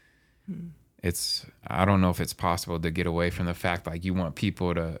I don't know if it's possible to get away from the fact, like, you want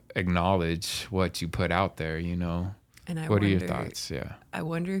people to acknowledge what you put out there, And what are your thoughts? Yeah. I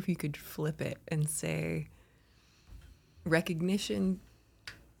wonder if you could flip it and say recognition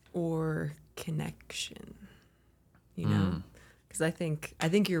or connection, because I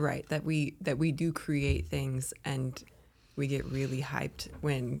think you're right that we do create things and we get really hyped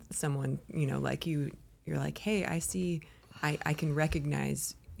when someone, like you're like, hey, I can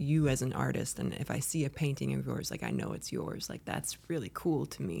recognize you as an artist. And if I see a painting of yours, like, I know it's yours. Like, that's really cool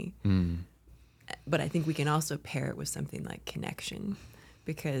to me. But I think we can also pair it with something like connection,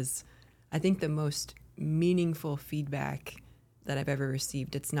 because I think the most meaningful feedback that I've ever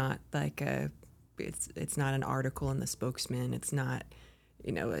received, it's not like it's not an article in the Spokesman. It's not,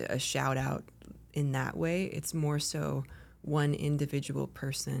 a shout out in that way. It's more so one individual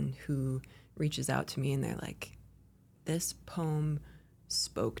person who reaches out to me and they're like, this poem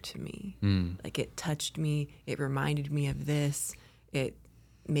spoke to me. Like, it touched me. It reminded me of this. It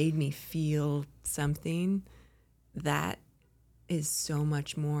made me feel something. That is so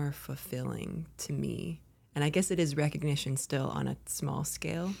much more fulfilling to me. And I guess it is recognition still on a small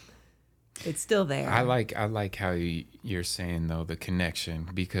scale. It's still there. I like how you're saying, though, the connection,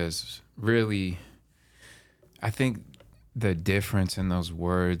 because really I think the difference in those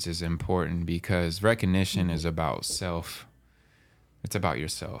words is important, because recognition is about self. It's about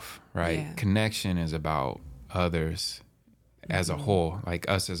yourself, right? Yeah. Connection is about others as a whole. Like,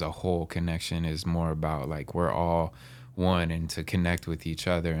 us as a whole. Connection is more about, like, we're all one, and to connect with each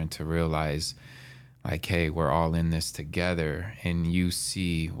other and to realize, like, hey, we're all in this together, and you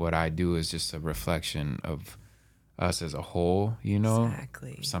see what I do is just a reflection of us as a whole,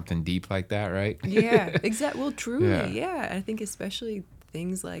 Exactly. Something deep like that, right? Yeah, exactly. Well, truly, yeah. I think especially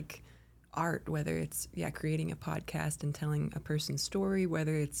things like art, whether it's creating a podcast and telling a person's story,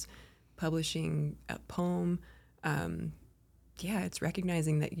 whether it's publishing a poem, it's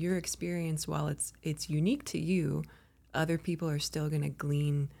recognizing that your experience, while it's unique to you, other people are still going to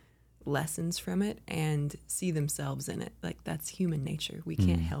glean lessons from it and see themselves in it. Like, that's human nature. We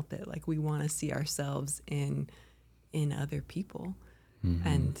can't help it. Like, we want to see ourselves in other people.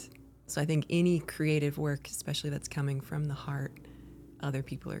 And so I think any creative work, especially that's coming from the heart, other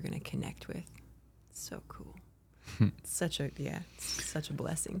people are going to connect with. It's so cool. It's such a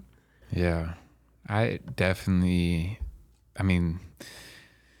blessing. Yeah. I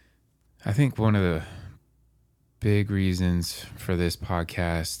think one of big reasons for this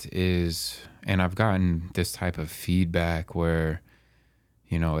podcast is, and I've gotten this type of feedback where,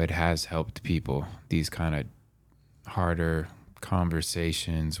 you know, it has helped people, these kind of harder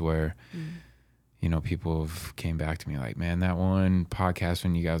conversations where, you know, people have came back to me like, man, that one podcast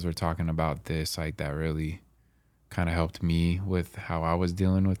when you guys were talking about this, like that really kind of helped me with how I was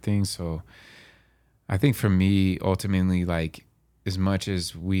dealing with things. So I think for me, ultimately, like, as much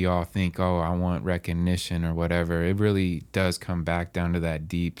as we all think, oh, I want recognition or whatever, it really does come back down to that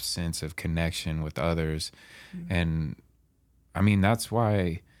deep sense of connection with others. And I mean, that's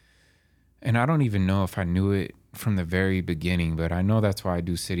why, and I don't even know if I knew it from the very beginning, but I know that's why I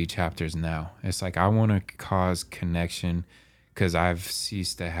do city chapters now. It's like I want to cause connection because I've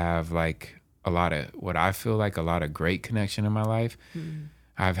ceased to have like a lot of what I feel like a lot of great connection in my life.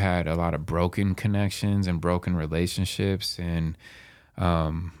 I've had a lot of broken connections and broken relationships, and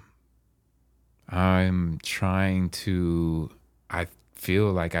I'm trying to, I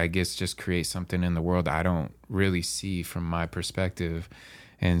feel like, I guess, just create something in the world I don't really see from my perspective.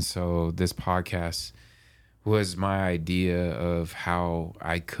 And so this podcast was my idea of how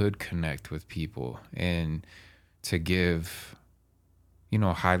I could connect with people and to give, you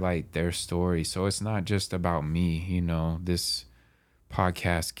know, highlight their story. So it's not just about me, you know, this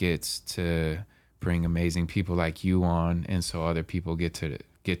podcast gets to bring amazing people like you on, and so other people get to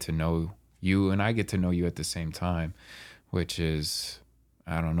know you, and I get to know you at the same time, which is,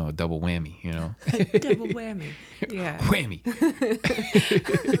 I don't know, a double whammy, you know. Double whammy. Yeah. Whammy.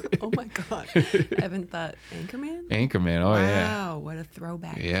 Oh my God. I haven't thought Anchorman? Anchorman. Oh, wow, yeah. Wow, what a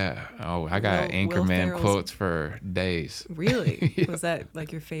throwback. Yeah. Oh, I got Anchorman quotes for days. Really? Yeah. Was that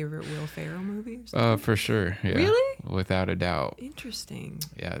like your favorite Will Ferrell movie or something? For sure. Yeah. Really? Without a doubt. Interesting.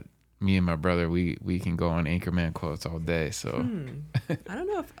 Yeah. Me and my brother, we can go on Anchorman quotes all day. So I don't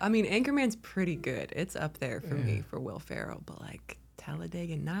know if, I mean, Anchorman's pretty good. It's up there for me for Will Ferrell, but like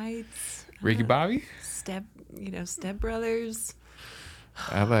Talladega Nights, Ricky Bobby, Step Brothers.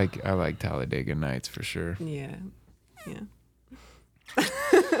 I like Talladega Nights for sure. Yeah. But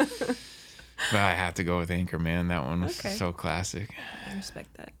I have to go with Anchorman. That one was so classic. I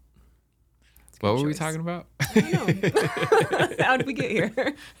respect that. What were we talking about? I don't know. How did we get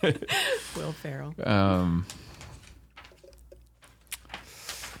here? Will Ferrell.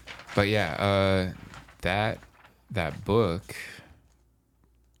 But yeah, that book,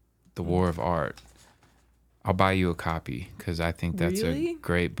 The War of Art, I'll buy you a copy because I think that's a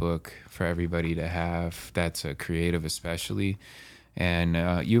great book for everybody to have. That's a creative, especially.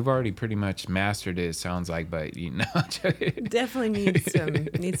 And you've already pretty much mastered it, sounds like, but you know, definitely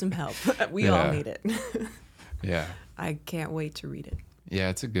need some help. We all need it. Yeah. I can't wait to read it. Yeah,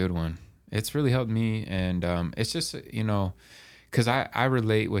 it's a good one. It's really helped me, and it's just, you know, because I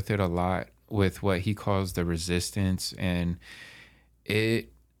relate with it a lot with what he calls the resistance, and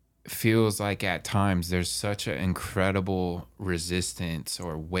it feels like at times there's such an incredible resistance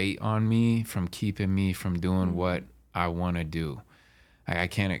or weight on me from keeping me from doing what I want to do. I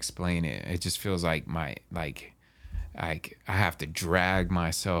can't explain it. It just feels like I have to drag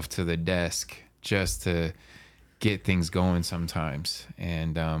myself to the desk just to get things going sometimes.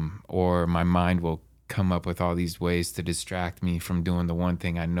 And or my mind will come up with all these ways to distract me from doing the one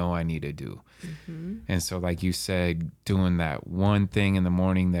thing I know I need to do. And so, like you said, doing that one thing in the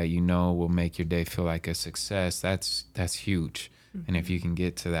morning that you know will make your day feel like a success, that's huge. And if you can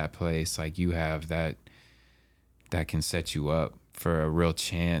get to that place like you have, that can set you up for a real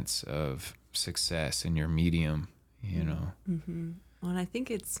chance of success in your medium, you know. Well, and I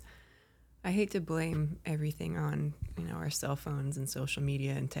think I hate to blame everything on, you know, our cell phones and social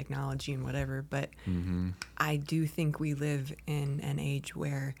media and technology and whatever, but I do think we live in an age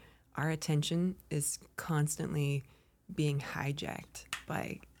where our attention is constantly being hijacked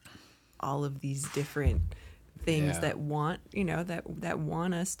by all of these different things that want, you know, that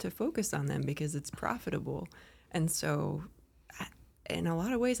want us to focus on them because it's profitable. And so in a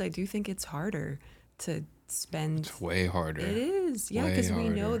lot of ways, I do think it's harder to spend. It's way harder. It is. Yeah, because we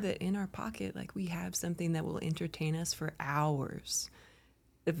know that in our pocket, like, we have something that will entertain us for hours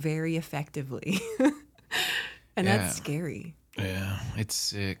very effectively. And that's scary. Yeah, it's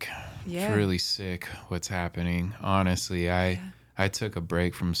sick. Yeah. It's really sick what's happening. Honestly, I took a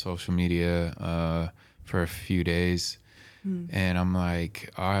break from social media for a few days, and I'm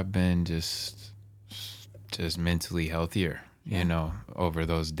like, I've been just mentally healthier, you know, over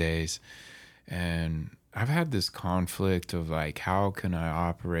those days. And I've had this conflict of like, how can I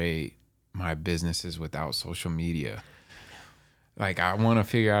operate my businesses without social media? like I want to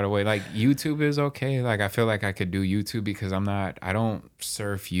figure out a way. Like YouTube is okay. Like I feel like I could do YouTube because I don't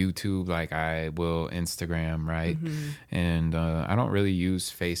surf YouTube like I will Instagram, right? And I don't really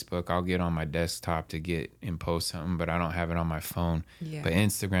use Facebook. I'll get on my desktop to get and post something, but I don't have it on my phone. Yeah. But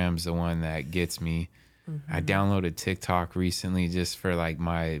Instagram's the one that gets me. I downloaded TikTok recently just for like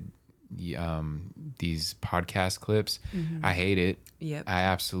my these podcast clips. I hate it. Yep. I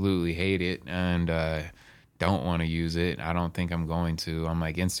absolutely hate it, and don't want to use it. I don't think I'm going to. I'm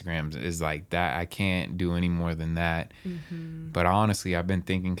like, Instagram is like that. I can't do any more than that. But honestly, I've been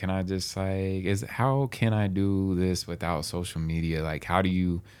thinking, can I just like, how can I do this without social media? Like, how do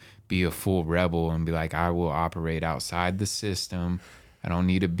you be a full rebel and be like, I will operate outside the system. I don't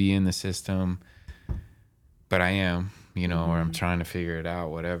need to be in the system, but I am, or I'm trying to figure it out,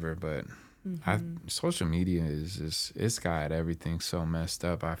 whatever. But social media is just, it's got everything so messed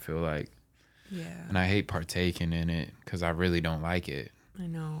up, I feel like. Yeah. And I hate partaking in it because I really don't like it. I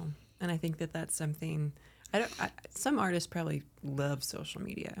know. And I think that that's something, some artists probably love social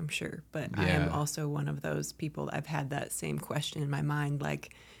media, I'm sure. But I am also one of those people, I've had that same question in my mind.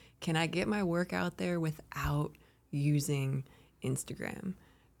 Like, can I get my work out there without using Instagram?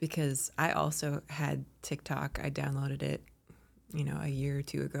 Because I also had TikTok. I downloaded it, a year or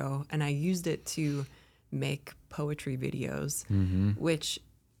two ago. And I used it to make poetry videos, which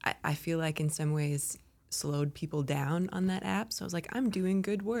I feel like in some ways slowed people down on that app. So I was like, I'm doing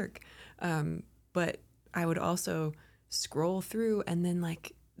good work. But I would also scroll through and then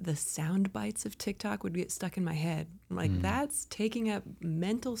like the sound bites of TikTok would get stuck in my head. I'm like, that's taking up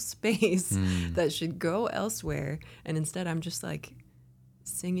mental space that should go elsewhere. And instead I'm just like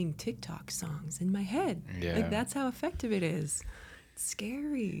singing TikTok songs in my head. Yeah. Like that's how effective it is. It's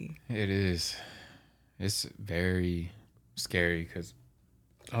scary. It is. It's very scary because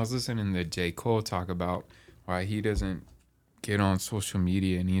I was listening to J. Cole talk about why he doesn't get on social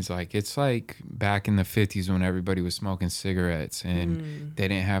media. And he's like, it's like back in the 50s when everybody was smoking cigarettes and they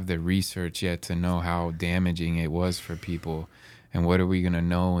didn't have the research yet to know how damaging it was for people. And what are we going to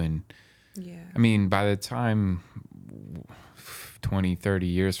know? And I mean, by the time 20, 30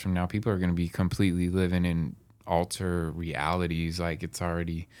 years from now, people are going to be completely living in alter realities. Like it's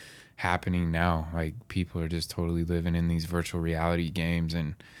already happening now. Like people are just totally living in these virtual reality games,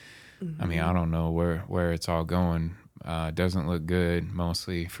 and I mean, I don't know where it's all going. It doesn't look good,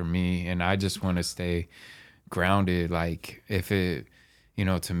 mostly for me, and I just want to stay grounded. Like if it,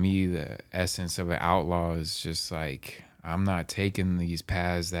 to me, the essence of an outlaw is just like I'm not taking these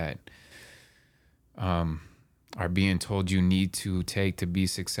paths that are being told you need to take to be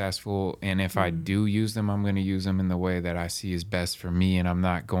successful. And if I do use them, I'm going to use them in the way that I see is best for me. And I'm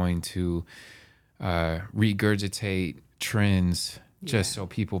not going to regurgitate trends just so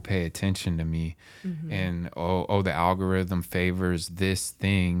people pay attention to me. And, the algorithm favors this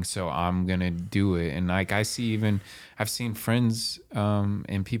thing, so I'm going to do it. And like I've seen friends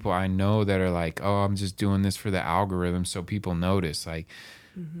and people I know that are like, oh, I'm just doing this for the algorithm so people notice. Like,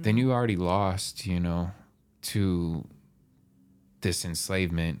 then you already lost, to this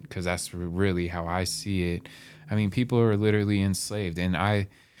enslavement, because that's really how I see it. I mean, people are literally enslaved, and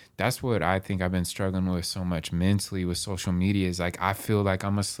that's what I think I've been struggling with so much mentally with social media is like I feel like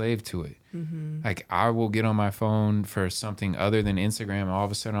I'm a slave to it. Like I will get on my phone for something other than Instagram, and all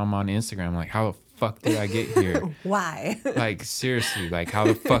of a sudden I'm on Instagram. Like, how the fuck did I get here? Why? Like seriously, like how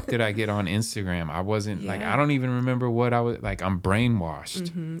the fuck did I get on Instagram? I wasn't like, I don't even remember what I was like. I'm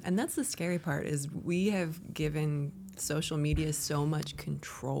brainwashed. And that's the scary part is we have given social media so much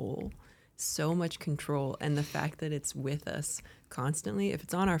control. And the fact that it's with us constantly, if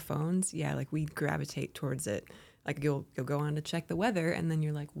it's on our phones, like we gravitate towards it. Like you'll go on to check the weather and then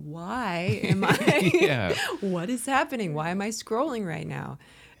you're like, why am I, what is happening? Why am I scrolling right now?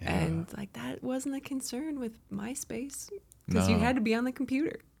 Yeah. And like that wasn't a concern with MySpace because you had to be on the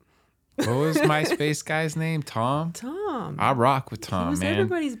computer. What was MySpace guy's name? Tom? Tom. I rock with Tom, he was man.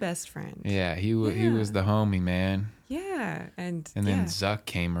 Everybody's best friend. Yeah, he was the homie, man. Yeah, and then Zuck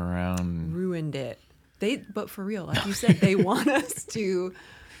came around, ruined it. But for real, like you said, they want us to.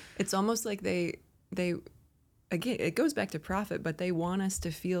 It's almost like they again. It goes back to profit, but they want us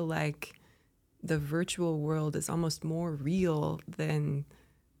to feel like the virtual world is almost more real than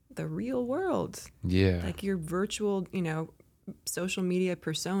the real world. Yeah, like your virtual, social media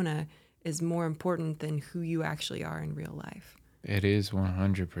persona is more important than who you actually are in real life. It is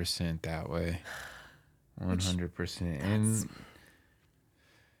 100% that way. 100%. And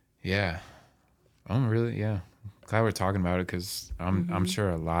I'm really glad we're talking about it because I'm sure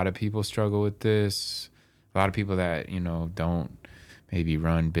a lot of people struggle with this. A lot of people that don't maybe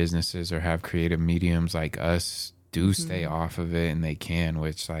run businesses or have creative mediums like us do stay off of it and they can,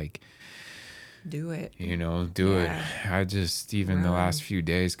 which like, do it. Do it. I just, even the last few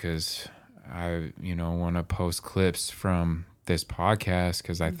days, because I, want to post clips from this podcast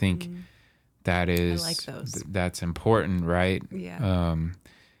because I think that is, I like those. That's important, right? Yeah.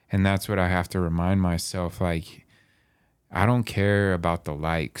 And that's what I have to remind myself. Like, I don't care about the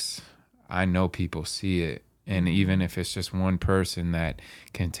likes. I know people see it. And even if it's just one person that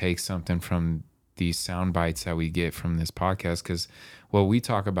can take something from these sound bites that we get from this podcast, because what we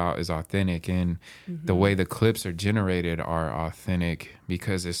talk about is authentic, and the way the clips are generated are authentic,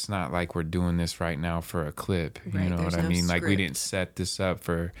 because it's not like we're doing this right now for a clip. Right, You know what I mean? script. Like, we didn't set this up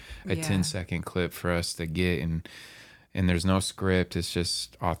for a 10-second clip for us to get, and there's no script. It's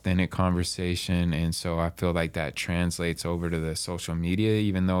just authentic conversation. And so I feel like that translates over to the social media,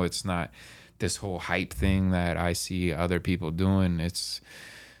 even though it's not this whole hype thing that I see other people doing. That's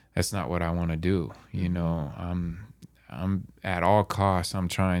not what I want to do. I'm at all costs, I'm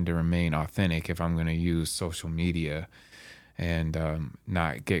trying to remain authentic if I'm going to use social media, and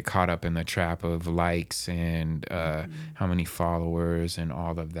not get caught up in the trap of likes and how many followers and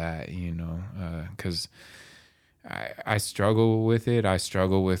all of that, because I struggle with it. I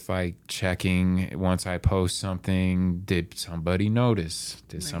struggle with like checking once I post something. Did somebody notice?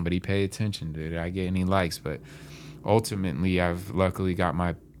 Did somebody pay attention? Did I get any likes? But ultimately, I've luckily got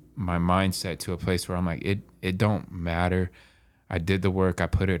my mindset to a place where I'm like, it don't matter. I did the work. I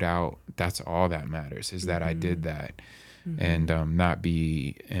put it out. That's all that matters, is that I did that, and not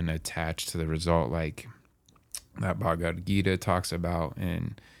be attached to the result, like that Bhagavad Gita talks about.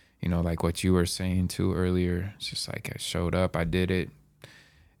 And like what you were saying too earlier, it's just like I showed up, I did it,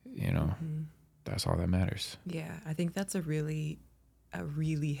 that's all that matters. Yeah, I think that's a really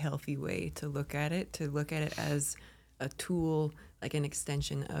healthy way to look at it, as a tool, like an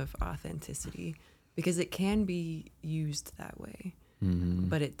extension of authenticity, because it can be used that way.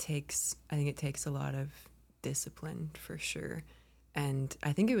 But I think it takes a lot of discipline, for sure. And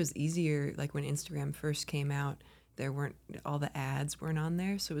I think it was easier, like when Instagram first came out, all the ads weren't on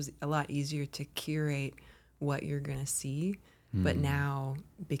there, so it was a lot easier to curate what you're gonna see. But now,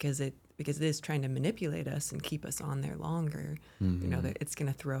 because it is trying to manipulate us and keep us on there longer, that it's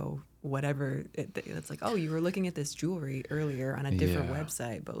gonna throw whatever it's like, oh, you were looking at this jewelry earlier on a different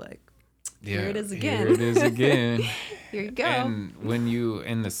website, but like, here it is again. Here you go. And when you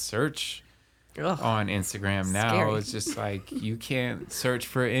in the search on Instagram now, scary. It's just like you can't search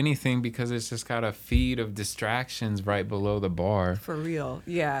for anything because it's just got a feed of distractions right below the bar. For real.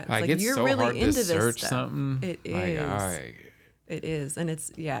 Yeah. It's like it's you're so really hard into to search this something. It is. It is. And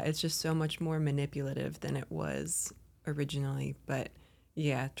it's just so much more manipulative than it was originally. But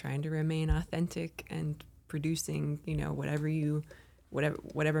yeah, trying to remain authentic and producing,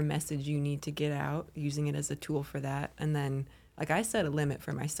 whatever message you need to get out, using it as a tool for that. And then, like, I set a limit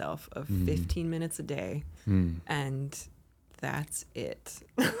for myself of 15 minutes a day, and that's it.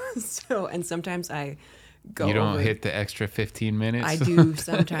 And sometimes I go. You don't hit the extra 15 minutes? I do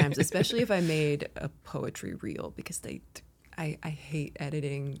sometimes, especially if I made a poetry reel, because I hate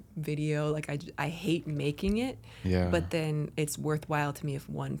editing video. Like, I hate making it. Yeah. But then it's worthwhile to me if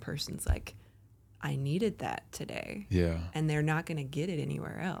one person's like, I needed that today. Yeah. And they're not going to get it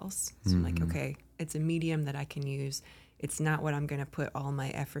anywhere else. So I'm like, okay, it's a medium that I can use. It's not what I'm going to put all my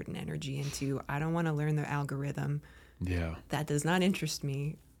effort and energy into. I don't want to learn the algorithm. Yeah. That does not interest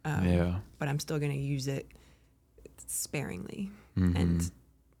me. But I'm still going to use it sparingly and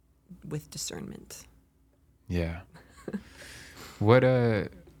with discernment. Yeah. What are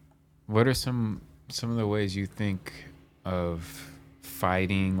some of the ways you think of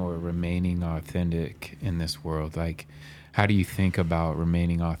fighting or remaining authentic in this world? Like, how do you think about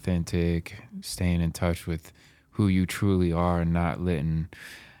remaining authentic, staying in touch with who you truly are, and not letting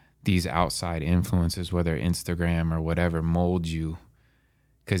these outside influences, whether Instagram or whatever, mold you?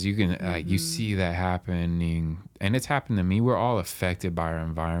 Because you can you see that happening, and it's happened to me. We're all affected by our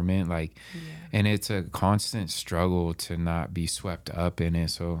environment, and it's a constant struggle to not be swept up in it.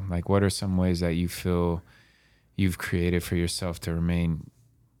 So, like, what are some ways that you feel you've created for yourself to remain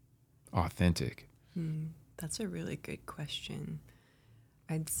authentic? That's a really good question.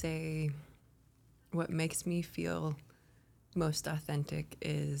 I'd say what makes me feel most authentic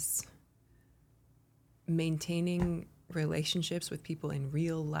is maintaining relationships with people in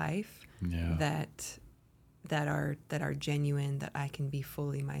real life that are genuine, that I can be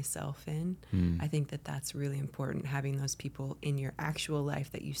fully myself in. I think that's really important, having those people in your actual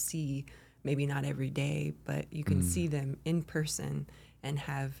life that you see, maybe not every day, but you can see them in person and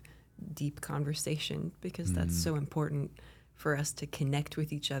have deep conversation, because that's so important for us to connect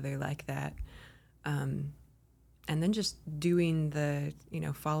with each other like that. and then just doing the,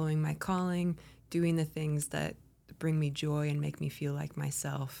 following my calling, doing the things that bring me joy and make me feel like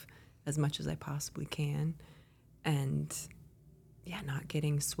myself as much as I possibly can. And yeah, not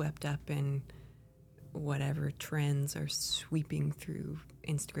getting swept up in whatever trends are sweeping through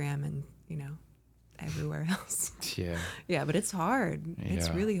Instagram and, everywhere else. Yeah. Yeah, but it's hard. It's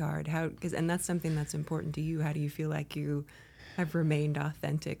Yeah. really hard. And that's something that's important to you. How do you feel like you have remained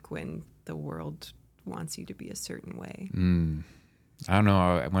authentic when the world wants you to be a certain way? I don't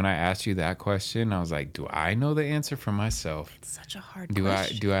know. When I asked you that question, I was like, do I know the answer for myself? It's such a hard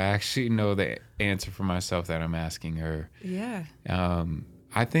question. Do I actually know the answer for myself that I'm asking her? Yeah.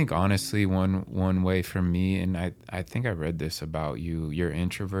 I think honestly, one way for me, and I think I read this about you. You're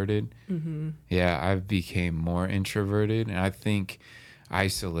introverted. Mm-hmm. Yeah, I've became more introverted, and I think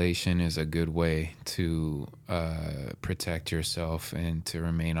isolation is a good way to protect yourself and to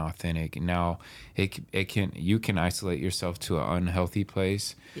remain authentic. Now, you can isolate yourself to an unhealthy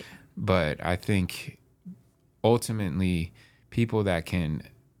place, Yeah. but I think ultimately people that can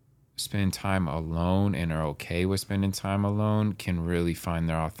spend time alone and are okay with spending time alone can really find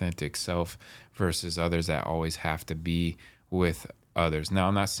their authentic self versus others that always have to be with others. Now,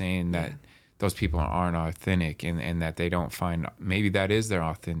 I'm not saying that those people aren't authentic and that they don't find, maybe that is their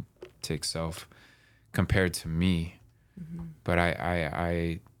authentic self compared to me. Mm-hmm. But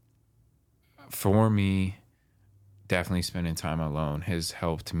I, for me, definitely spending time alone has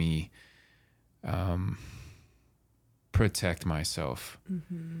helped me protect myself.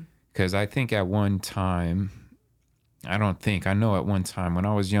 Mm-hmm. Because I think at one time, I know at one time when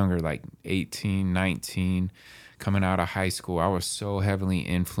I was younger, like 18, 19, coming out of high school, I was so heavily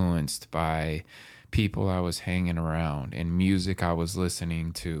influenced by people I was hanging around and music I was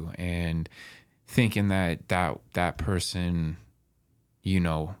listening to and thinking that person,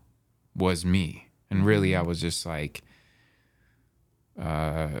 was me. And really, I was just like,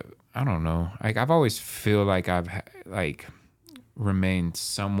 I don't know. Like I've always feel like I've remained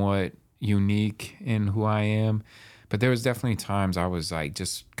somewhat unique in who I am, but there was definitely times I was like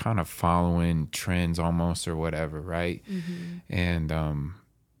just kind of following trends almost or whatever, right? Mm-hmm. And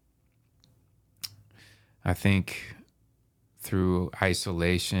I think through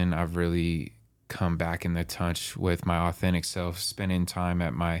isolation, I've really come back into touch with my authentic self, spending time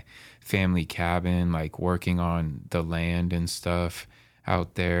at my family cabin, like working on the land and stuff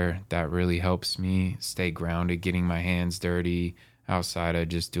out there. That really helps me stay grounded, getting my hands dirty outside of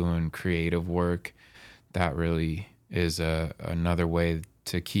just doing creative work. That really is another way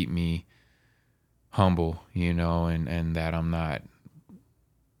to keep me humble, and that I'm not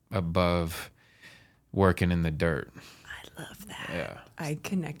above working in the dirt. I love that. Yeah. I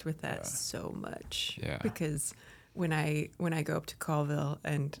connect with that so much. Yeah. Because when I go up to Colville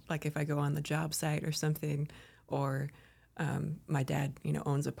and like if I go on the job site or something, or my dad,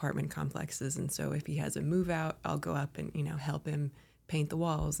 owns apartment complexes, and so if he has a move out, I'll go up and help him paint the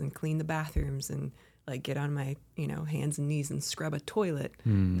walls and clean the bathrooms and like get on my hands and knees and scrub a toilet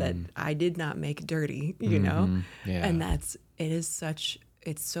that I did not make dirty, Yeah. And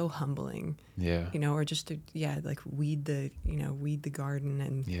it's so humbling. Yeah. Or just to like weed the garden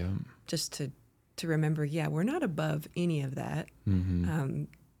and just to remember, we're not above any of that. Mm-hmm.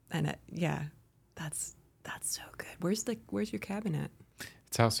 That's so good. Where's your cabin at?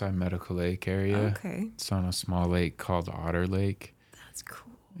 It's outside Medical Lake area. Okay. It's on a small lake called Otter Lake. That's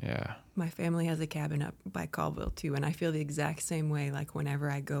cool. Yeah. My family has a cabin up by Colville too, and I feel the exact same way. Like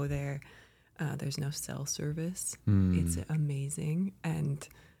whenever I go there, there's no cell service. It's amazing, and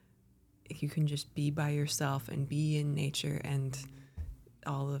you can just be by yourself and be in nature, and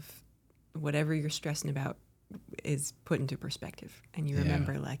all of whatever you're stressing about is put into perspective, and you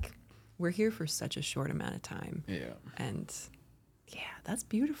remember like we're here for such a short amount of time. Yeah. And that's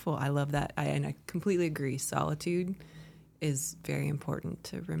beautiful. I love that. And I completely agree. Solitude is very important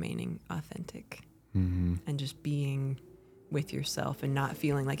to remaining authentic and just being with yourself and not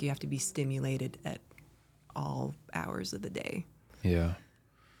feeling like you have to be stimulated at all hours of the day. Yeah.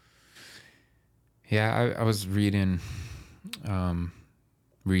 Yeah, I was reading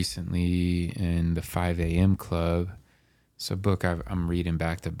recently in the 5 a.m. Club. It's a book I'm reading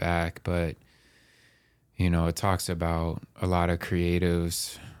back to back, but, it talks about a lot of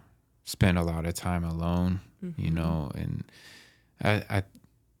creatives spend a lot of time alone, and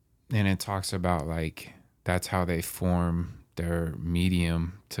and it talks about like that's how they form their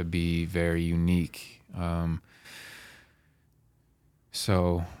medium to be very unique.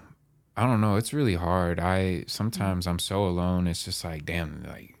 So I don't know. It's really hard. Sometimes I'm so alone. It's just like, damn,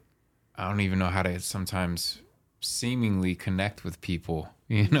 like I don't even know how to sometimes seemingly connect with people,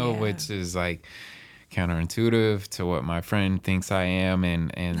 which is like counterintuitive to what my friend thinks I am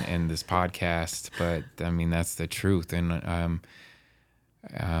and this podcast, but I mean that's the truth. And I'm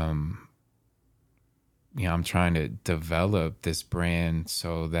trying to develop this brand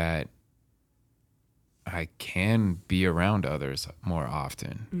so that I can be around others more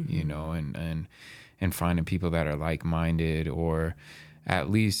often, and finding people that are like-minded or at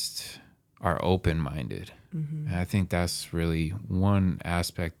least are open-minded. And I think that's really one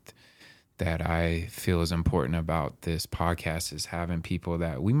aspect that I feel is important about this podcast, is having people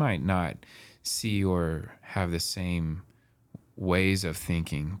that we might not see or have the same ways of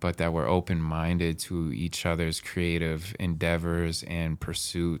thinking, but that we're open-minded to each other's creative endeavors and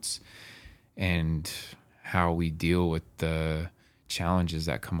pursuits and how we deal with the challenges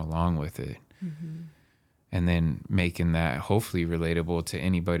that come along with it. And then making that hopefully relatable to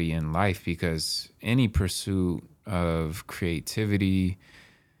anybody in life, because any pursuit of creativity,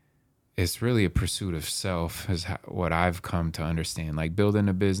 it's really a pursuit of self, is what I've come to understand. Like building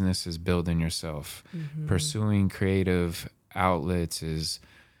a business is building yourself. Pursuing creative outlets is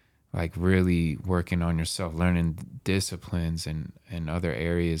like really working on yourself, learning disciplines and other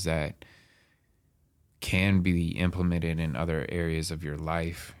areas that can be implemented in other areas of your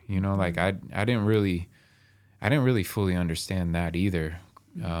life. Like I didn't really fully understand that either.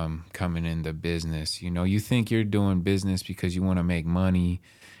 Coming into business, you think you're doing business because you want to make money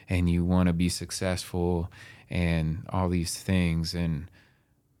and you want to be successful and all these things. And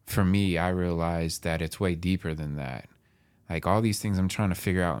for me, I realized that it's way deeper than that. Like all these things I'm trying to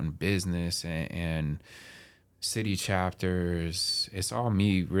figure out in business and city chapters, it's all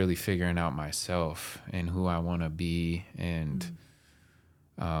me really figuring out myself and who I want to be. And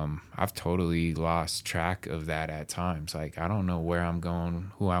I've totally lost track of that at times. Like I don't know where I'm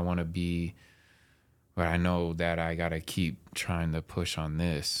going, who I want to be, but I know that I got to keep trying to push on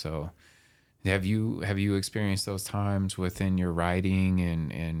this. So have you experienced those times within your writing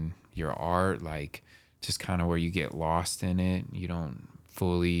and your art, like just kind of where you get lost in it? You don't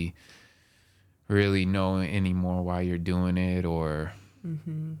fully really know anymore why you're doing it, or?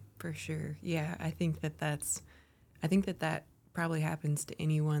 For sure. Yeah. I think that probably happens to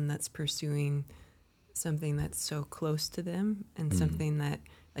anyone that's pursuing something that's so close to them and something that,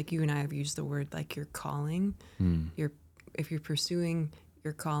 like you and I have used the word, like your calling. If you're pursuing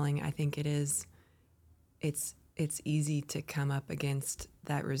your calling, I think it's easy to come up against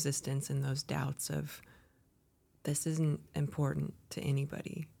that resistance and those doubts of, this isn't important to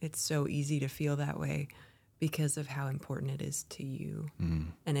anybody. It's so easy to feel that way because of how important it is to you.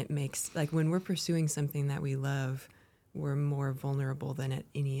 And it makes, like when we're pursuing something that we love, we're more vulnerable than at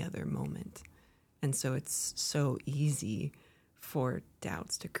any other moment. And so it's so easy for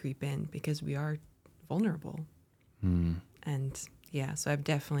doubts to creep in because we are vulnerable. And yeah, so I've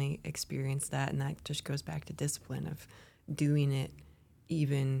definitely experienced that. And that just goes back to discipline of doing it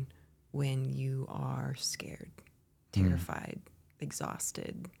even when you are scared, terrified,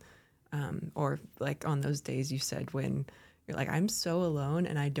 exhausted. Or like on those days you said when you're like, I'm so alone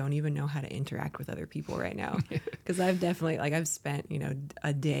and I don't even know how to interact with other people right now. Because I've definitely, like I've spent,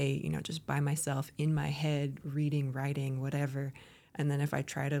 a day, just by myself in my head, reading, writing, whatever. And then if I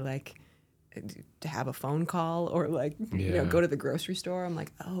try to to have a phone call or go to the grocery store, I'm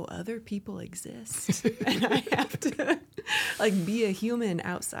like, oh, other people exist. And I have to be a human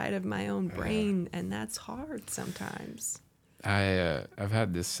outside of my own brain. And that's hard sometimes. I've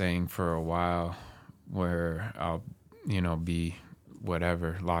had this saying for a while where I'll, be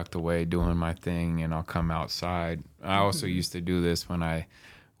whatever, locked away doing my thing, and I'll come outside. I also used to do this when I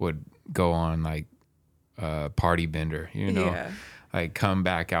would go on party bender, like come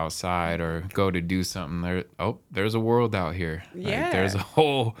back outside or go to do something. There's a world out here. Yeah. There's a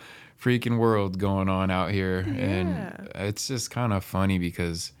whole freaking world going on out here. Yeah. And it's just kind of funny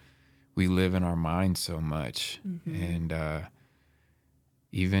because we live in our minds so much. And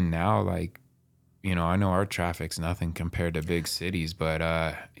even now, I know our traffic's nothing compared to big cities,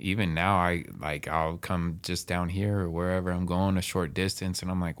 but even now I'll come just down here or wherever I'm going a short distance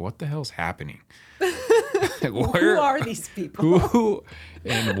and I'm like, what the hell's happening? Who are these people? Who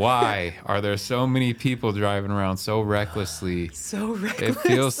and why are there so many people driving around so recklessly? It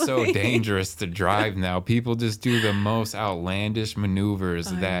feels so dangerous to drive now. People just do the most outlandish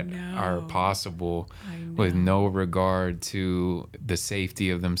maneuvers that are possible with no regard to the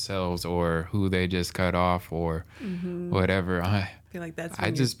safety of themselves or who they just cut off or whatever. I feel like that's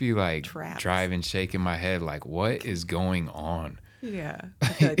I just be trapped. driving, shaking my head like, what is going on? Yeah, I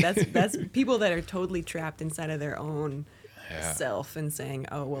feel like that's people that are totally trapped inside of their own self and saying,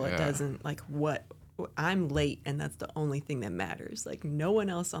 oh, well, it doesn't, what, I'm late and that's the only thing that matters. No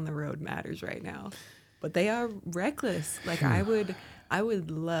one else on the road matters right now. but they are reckless. Like I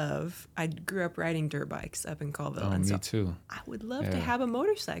grew up riding dirt bikes up in Colville. Oh, and me so too. I would love to Yeah. have a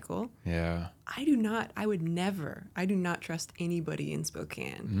motorcycle. Yeah. I do not trust anybody in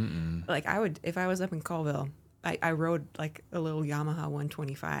Spokane. Like if I was up in Colville, I rode like a little Yamaha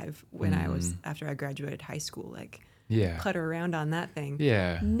 125 when after I graduated high school, like Yeah. putter around on that thing.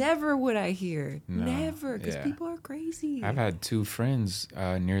 Yeah. Never would I hear. No. Never, because Yeah. people are crazy. I've had 2 friends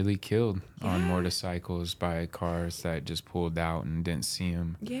nearly killed on Yeah. motorcycles by cars that just pulled out and didn't see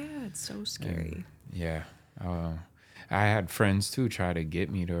them. Yeah, it's so scary. Yeah. I had friends too try to get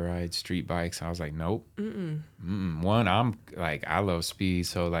me to ride street bikes. I was like, nope. One, I'm like, I love speed,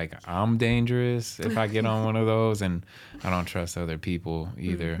 so like I'm dangerous if I get on one of those, and I don't trust other people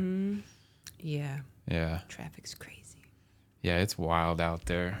either. Yeah, Yeah. traffic's crazy. Yeah, it's wild out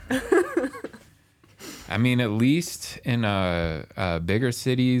there. I mean, at least in bigger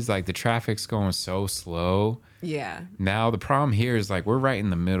cities, like the traffic's going so slow. Yeah. Now the problem here is like we're right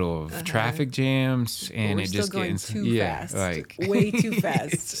in the middle of traffic jams, and We're it still just going gets too fast. like Way too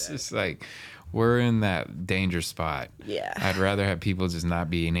fast. It's just like we're in that danger spot. Yeah. I'd rather have people just not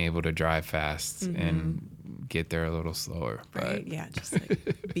being able to drive fast and get there a little slower. Right? Yeah, just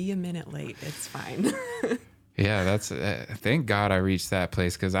like be a minute late. It's fine. Yeah, that's thank God I reached that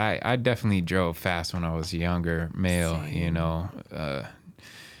place, because I definitely drove fast when I was younger, male, Same. you know,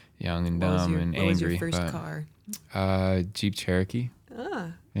 young and dumb and what was your angry. first car? Jeep Cherokee.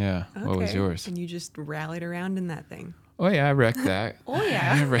 Ah, Yeah. okay. What was yours? And you just rallied around in that thing. Oh yeah, I wrecked that. Oh,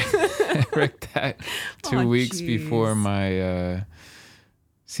 yeah. I wrecked that 2 Oh, weeks jeez. before my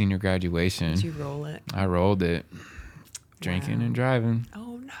senior graduation. Did you roll it? I rolled it, drinking Wow. and driving.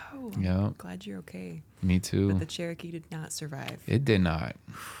 Oh, no. Yeah, Glad you're okay. me too. But the Cherokee did not survive. It did not.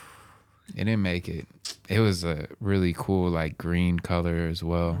 It didn't make it. It was a really cool like green color as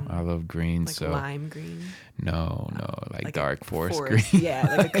well. I love green. Like so lime green. no, like dark a forest green.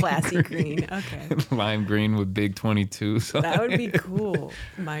 Yeah, like a classy green. Okay. Lime green with big 22. So That would be cool.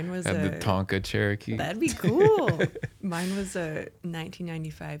 Mine was had the Tonka Cherokee. That'd be cool. Mine was a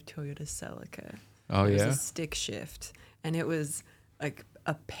 1995 Toyota Celica. Oh It was yeah. a stick shift, and it was like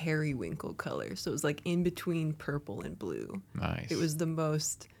a periwinkle color, so it was like in between purple and blue. Nice. It was the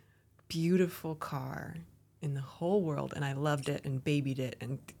most beautiful car in the whole world, and I loved it and babied it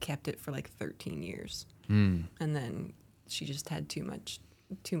and kept it for like 13 years. And then she just had too much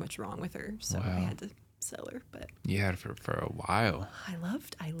wrong with her, so I Wow. had to sell her. But You had it for a while. I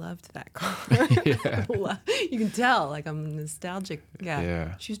loved that car. Yeah. You can tell, like I'm nostalgic. Yeah,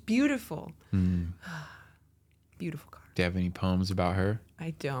 Yeah. she was beautiful. Beautiful car. Do you have any poems about her?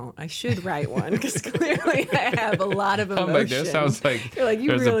 I don't. I should write one because clearly I have a lot of emotion. I'm like, that sounds like You're like, you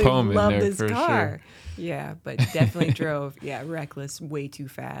there's really a poem in love there this for car. sure. Yeah, but definitely drove, reckless, way too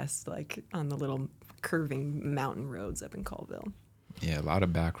fast, like on the little curving mountain roads up in Colville. Yeah, a lot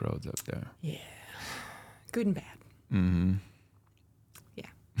of back roads up there. Yeah. Good and bad. Mm-hmm. Yeah.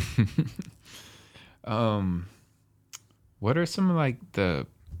 What are some of like the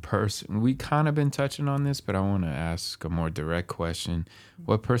we kind of been touching on this, but I want to ask a more direct question.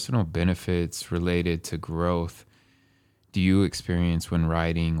 What personal benefits related to growth do you experience when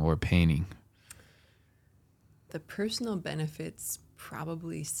writing or painting? The personal benefits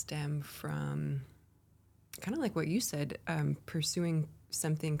probably stem from kind of like what you said, pursuing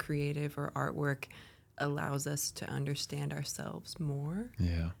something creative or artwork allows us to understand ourselves more.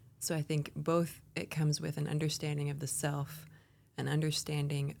 Yeah. So I think both it comes with an understanding of the self, an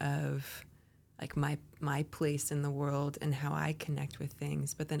understanding of like my place in the world and how I connect with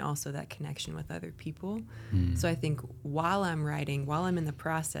things, but then also that connection with other people. So I think while I'm writing, while I'm in the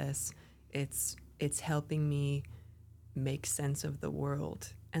process, it's helping me make sense of the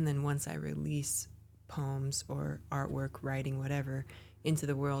world. And then once I release poems or artwork, writing, whatever, into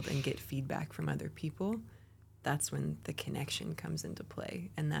the world and get feedback from other people, that's when the connection comes into play.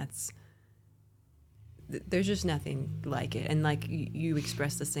 And there's just nothing like it. And like you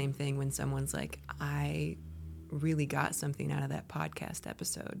express the same thing when someone's like, I really got something out of that podcast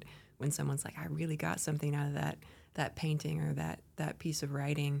episode. When someone's like, I really got something out of that painting or that piece of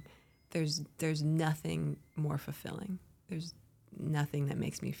writing, there's nothing more fulfilling. There's nothing that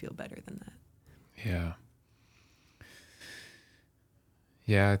makes me feel better than that. Yeah.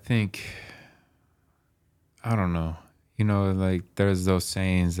 Yeah, I think, I don't know. You know, like there's those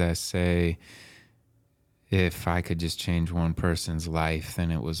sayings that say, if I could just change one person's life, then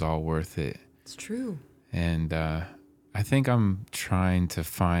it was all worth it. It's true. And I think I'm trying to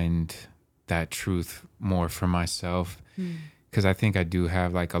find that truth more for myself, because I think I do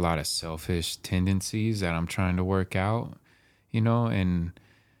have like a lot of selfish tendencies that I'm trying to work out, you know, and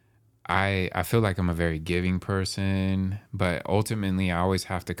I feel like I'm a very giving person, but ultimately I always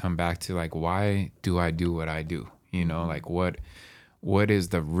have to come back to like, why do I do what I do? You know, like what is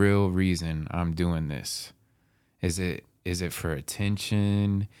the real reason I'm doing this? Is it for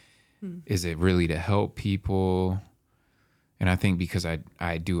attention? Is it really to help people? And I think because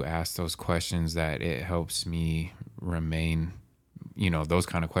I do ask those questions, that it helps me remain, those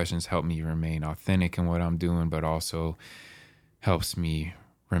kind of questions help me remain authentic in what I'm doing, but also helps me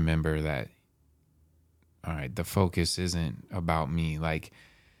remember that, all right, the focus isn't about me. Like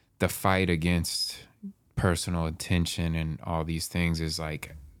the fight against personal attention and all these things is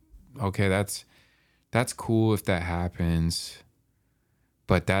like, okay, that's cool if that happens,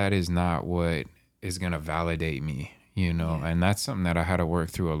 but that is not what is going to validate me, Yeah. And that's something that I had to work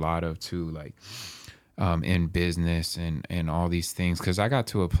through a lot of too, like in business and all these things. Cause I got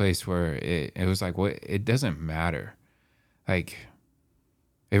to a place where it was like, what, it doesn't matter. Like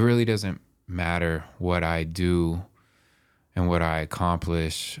it really doesn't matter what I do and what I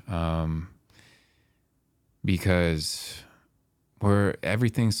accomplish, because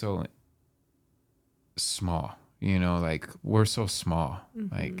everything's so small, like we're so small.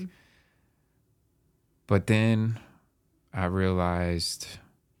 Like, but then I realized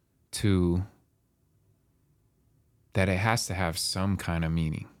too that it has to have some kind of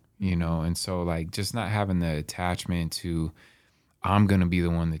meaning, and so like just not having the attachment to I'm going to be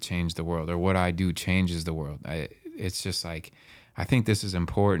the one that changed the world or what I do changes the world. It's just like, I think this is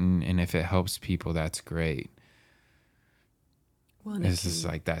important. And if it helps people, that's great. Well, It's just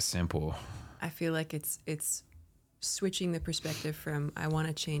like that simple. I feel like it's switching the perspective from I want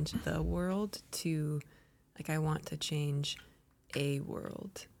to change the world to like I want to change a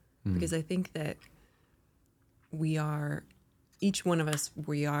world. Because I think that each one of us,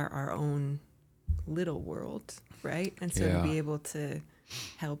 we are our own little world, right? And so to be able to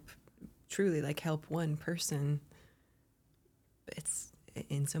help, truly like help one person, it's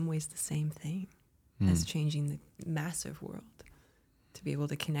in some ways the same thing as changing the massive world. To be able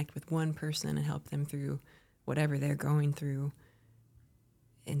to connect with one person and help them through whatever they're going through.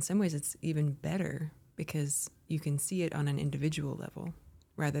 In some ways it's even better because you can see it on an individual level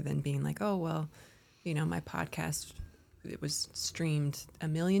rather than being like, oh, well, my podcast, it was streamed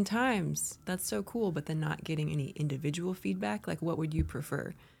 1 million times. That's so cool. But then not getting any individual feedback. Like, what would you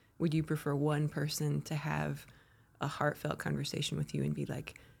prefer? Would you prefer one person to have a heartfelt conversation with you and be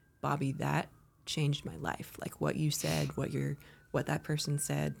like, Bobby, that changed my life. Like what you said, what that person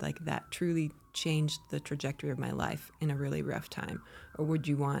said, like that truly changed the trajectory of my life in a really rough time? Or would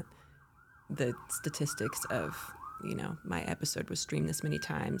you want the statistics of, my episode was streamed this many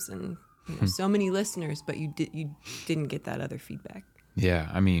times and so many listeners, but you didn't get that other feedback? Yeah,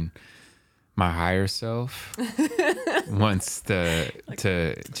 I mean, my higher self wants to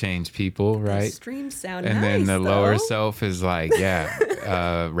change people, right? Streams sound and nice, then the though. lower self is like,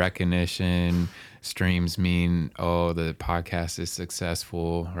 recognition. Streams mean, oh, the podcast is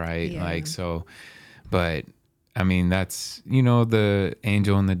successful, right? Yeah. Like, so, but I mean, that's, the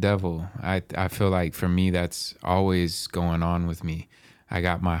angel and the devil. I feel like for me, that's always going on with me. I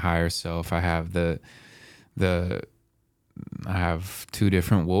got my higher self. I have I have two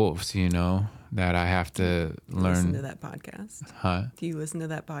different wolves, that I have to learn. Listen to that podcast. Huh? Do you listen to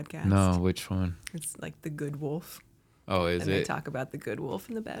that podcast? No, which one? It's like the good wolf. Oh, is and it? they talk about the good wolf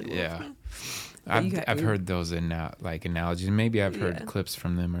and the bad wolf. Yeah. But I've heard those analogies. Maybe I've heard clips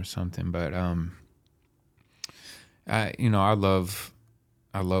from them or something, but I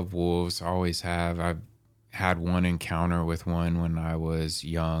love wolves. Always have. I've had one encounter with one when I was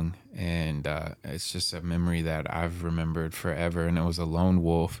young, and it's just a memory that I've remembered forever. And it was a lone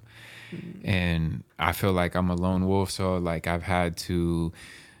wolf, and I feel like I'm a lone wolf, so like I've had to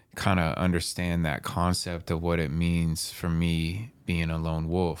kind of understand that concept of what it means for me being a lone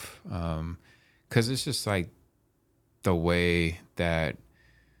wolf, because it's just like the way that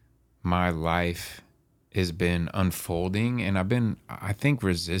my life has been unfolding, and I've been, I think,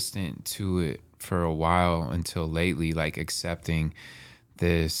 resistant to it for a while until lately, like accepting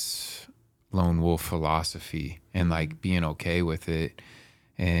this lone wolf philosophy and like being okay with it,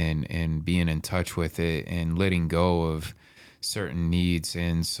 and being in touch with it and letting go of certain needs.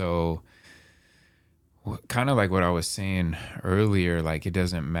 And so kind of like what I was saying earlier, like it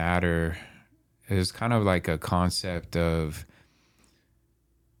doesn't matter. It was kind of like a concept of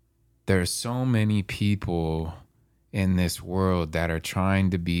there's so many people in this world that are trying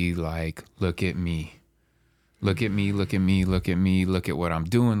to be like, look at me. Look at me, look at me, look at me, look at what I'm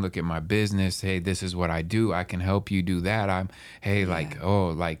doing, look at my business. Hey, this is what I do. I can help you do that.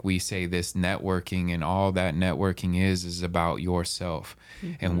 Like we say this networking, and all that networking is about yourself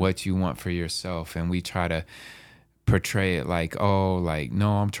and what you want for yourself. And we try to portray it like,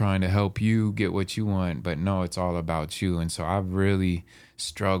 no, I'm trying to help you get what you want. But no, it's all about you. And so I've really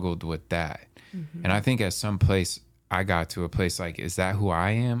struggled with that. And I think at some place, I got to a place like, is that who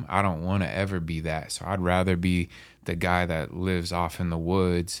I am? I don't want to ever be that. So I'd rather be the guy that lives off in the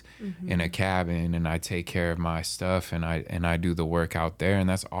woods in a cabin, and I take care of my stuff, and I do the work out there, and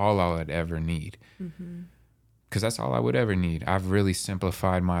that's all I would ever need. Because that's all I would ever need. I've really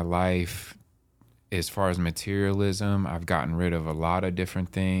simplified my life as far as materialism. I've gotten rid of a lot of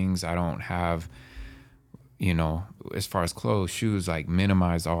different things. I don't have, as far as clothes, shoes, like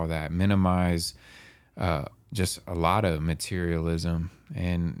minimize all that, minimize just a lot of materialism,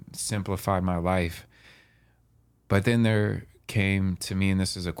 and simplified my life. But then there came to me, and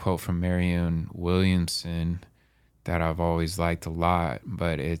this is a quote from Marianne Williamson that I've always liked a lot,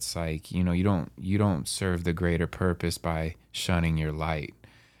 but it's like, you don't serve the greater purpose by shunning your light.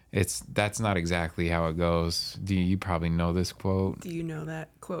 That's not exactly how it goes. You probably know this quote? Do you know that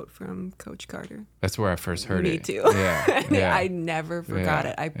quote from Coach Carter? That's where I first heard it. Me too. Yeah. I never forgot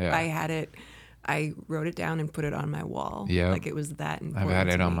it. I had it. I wrote it down and put it on my wall. Yeah, like it was that important. I've had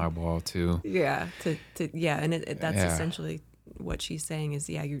it on my wall too. Yeah, and that's essentially what she's saying is,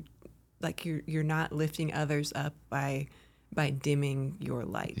 you're not lifting others up by dimming your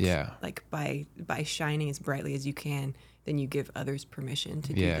light. Yeah, like by shining as brightly as you can, then you give others permission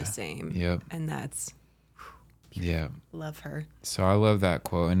to do the same. Yep, and that's love her. So I love that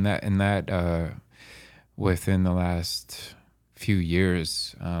quote, and that within the last few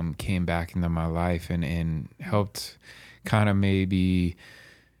years came back into my life and helped kind of maybe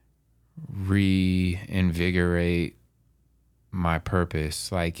reinvigorate my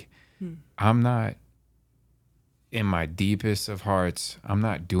purpose. Like I'm not, in my deepest of hearts, I'm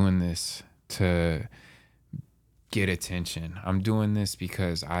not doing this to get attention. I'm doing this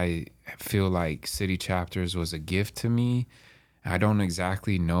because I feel like City Chapters was a gift to me. I don't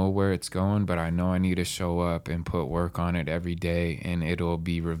exactly know where it's going, but I know I need to show up and put work on it every day, and it'll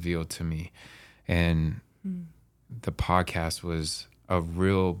be revealed to me. And the podcast was a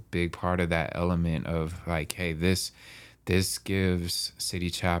real big part of that element of like, hey, this gives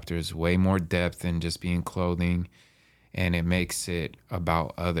City Chapters way more depth than just being clothing, and it makes it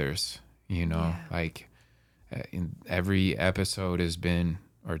about others, like in every episode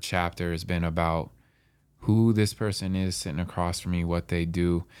chapter has been about who this person is sitting across from me, what they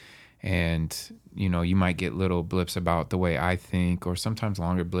do. And, you might get little blips about the way I think, or sometimes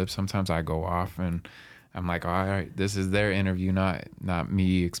longer blips. Sometimes I go off and I'm like, all right, this is their interview, not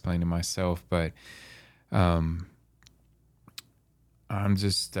me explaining myself. But I'm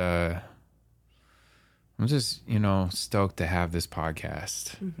just stoked to have this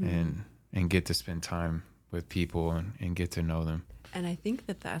podcast and get to spend time with people and get to know them. And I think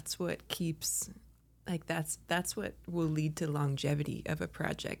that's what keeps... Like that's what will lead to longevity of a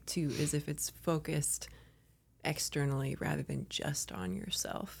project too, is if it's focused externally rather than just on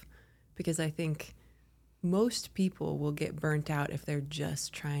yourself. Because I think most people will get burnt out if they're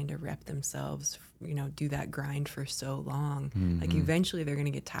just trying to rep themselves, do that grind for so long. Like eventually they're going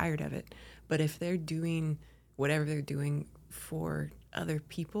to get tired of it. But if they're doing whatever they're doing for other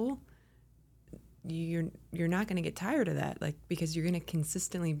people, you're not going to get tired of that, like, because you're going to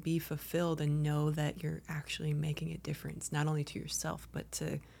consistently be fulfilled and know that you're actually making a difference, not only to yourself but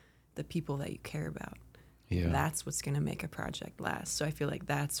to the people that you care about. That's what's going to make a project last. So I feel like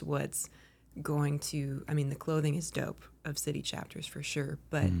that's what's going to, the clothing is dope of City Chapters for sure,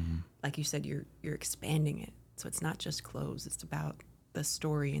 but like you said, you're expanding it, so it's not just clothes, it's about the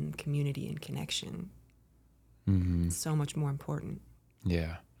story and community and connection. It's so much more important.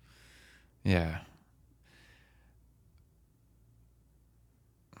 Yeah. Yeah.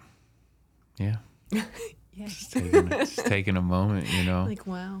 Just taking a moment, Like,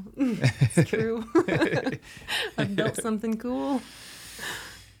 wow, it's true. I've built something cool.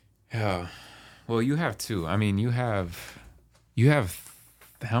 Yeah. Well, you have two. You have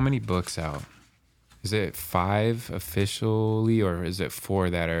how many books out? Is it 5 officially, or is it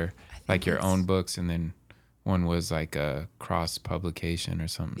 4 that are like your own books, and then one was like a cross publication or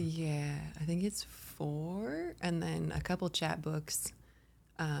something? Yeah, I think it's 4, and then a couple chat books.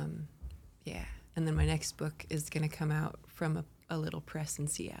 Yeah. And then my next book is going to come out from a little press in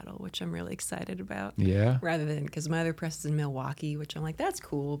Seattle, which I'm really excited about. Yeah. Rather than, because my other press is in Milwaukee, which I'm like, that's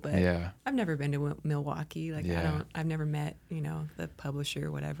cool, but I've never been to Milwaukee. Like, I've never met, the publisher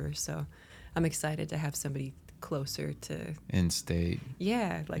or whatever. So I'm excited to have somebody closer to in-state.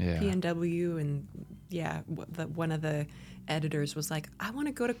 Yeah, like PNW, and one of the editors was like, I want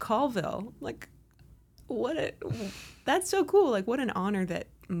to go to Colville. Like, that's so cool. Like, what an honor that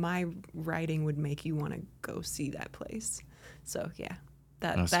my writing would make you want to go see that place. So yeah,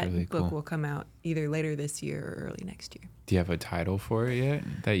 that really book cool. will come out either later this year or early next year. Do you have a title for it yet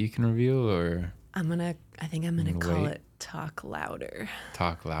that you can reveal, or? I think I'm gonna call it Talk Louder.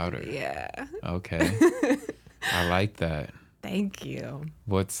 Talk Louder. Yeah. Okay. I like that. Thank you.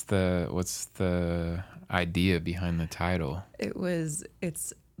 What's the idea behind the title?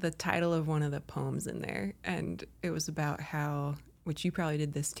 It's the title of one of the poems in there, and it was about how, which you probably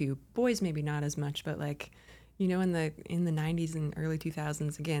did this too, boys maybe not as much, but like, you know, in the 90s and early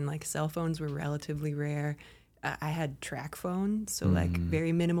 2000s, again, like cell phones were relatively rare. I had track phone, so like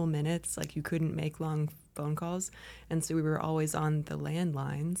very minimal minutes, like you couldn't make long phone calls, and so we were always on the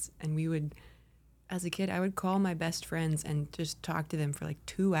landlines, and we would, as a kid, I would call my best friends and just talk to them for like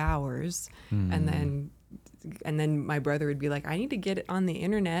 2 hours, and then my brother would be like, I need to get it on the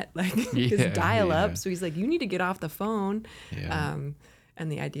internet, like just dial up. So he's like, you need to get off the phone. And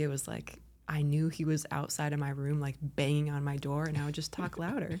the idea was like, I knew he was outside of my room, like banging on my door, and I would just talk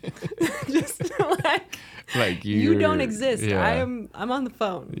louder. Just like you don't exist. Yeah. I'm on the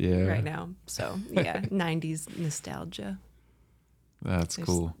phone right now. So yeah, 90s nostalgia. That's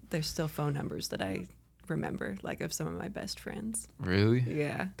cool. There's still phone numbers that I remember, like of some of my best friends. Really?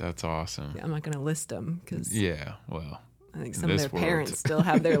 Yeah. That's awesome. Yeah, I'm not going to list them because well, I think some of their parents still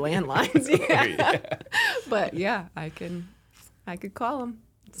have their landlines. Yeah. But yeah, I could call them.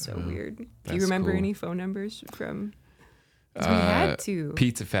 It's so weird. Do you remember any phone numbers from? We had to.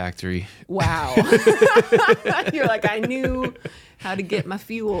 Pizza Factory. Wow. You're like, I knew how to get my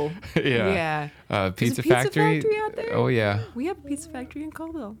fuel. Yeah. Pizza Factory out there? Oh yeah. We have a Pizza Factory in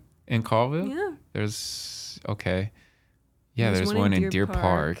Colville. In Colville? Yeah. There's there's one in Deer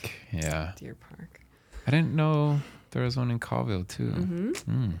Park. Yeah. Deer Park. I didn't know there was one in Colville too.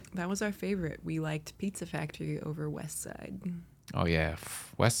 Mm-hmm. That was our favorite. We liked Pizza Factory over West Side. Oh yeah,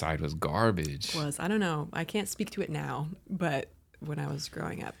 West Side was garbage. I don't know. I can't speak to it now, but when I was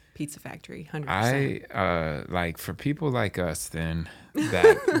growing up, Pizza Factory, 100%. I like, for people like us then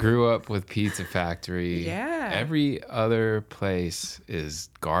that grew up with Pizza Factory. Yeah. Every other place is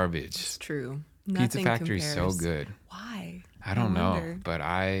garbage. It's true. Pizza Factory's so good. Why? I don't know, but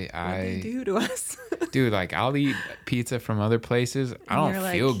what they do to us. Dude, like, I'll eat pizza from other places. I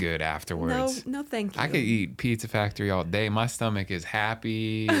don't feel good afterwards. No, thank you. I could eat Pizza Factory all day. My stomach is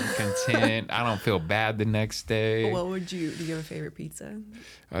happy, content. I don't feel bad the next day. What do you have a favorite pizza?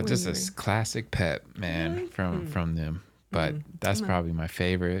 Just a classic Pep, man, really? from them. But that's probably my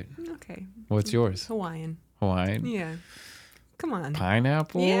favorite. Okay. What's yours? Hawaiian. Yeah. Come on.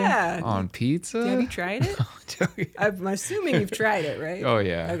 Pineapple? Yeah. On pizza? Have you tried it? I'm assuming you've tried it, right? Oh,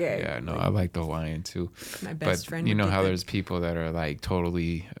 yeah. Okay. Yeah, no, I like the Hawaiian too. My best friend. You know how there's people that are like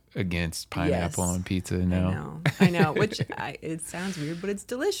totally against pineapple on pizza now? I know. Which it sounds weird, but it's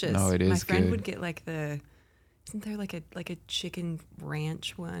delicious. No, it is. My friend good. would get like isn't there like a chicken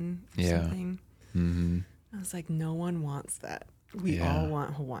ranch one or something? Mm-hmm. I was like, no one wants that. We all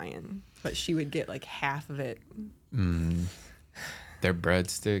want Hawaiian. But she would get like half of it. Mm. Their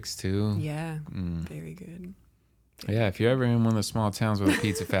breadsticks too. Yeah, very good. Yeah, if you're ever in one of the small towns with a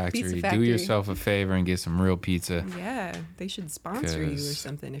pizza factory, do yourself a favor and get some real pizza. Yeah, they should sponsor you or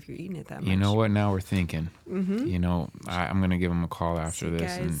something if you're eating it that much. You know what? Now we're thinking. Mm-hmm. You know, I'm going to give them a call after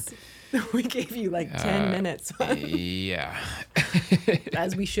this. Guys, we gave you like 10 minutes. Yeah.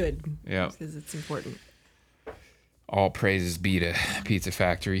 As we should. Yeah. Because it's important. All praises be to Pizza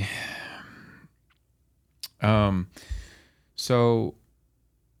Factory. So,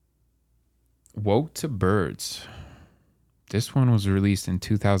 Woke to Birds. This one was released in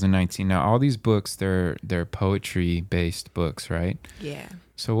 2019. Now, all these books, they're poetry-based books, right? Yeah.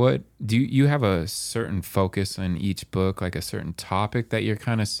 So what, do you have a certain focus on each book, like a certain topic that you're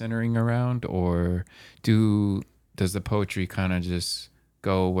kind of centering around, or does the poetry kind of just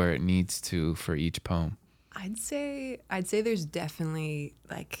go where it needs to for each poem? I'd say there's definitely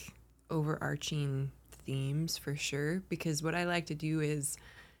like overarching themes for sure, because what I like to do is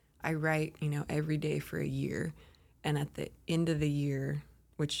I write, every day for a year, and at the end of the year,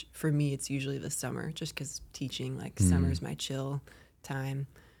 which for me it's usually the summer, just because teaching, like summer's my chill time.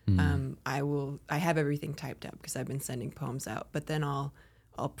 I have everything typed up because I've been sending poems out, but then I'll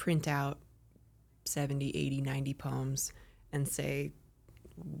print out 70, 80, 90 poems and say,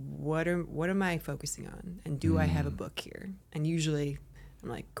 what am I focusing on, and do I have a book here? And usually I'm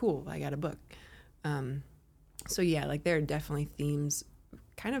like, cool, I got a book. So yeah, like there are definitely themes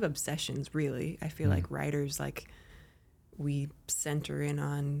kind of obsessions, really. I feel like writers, like, we center in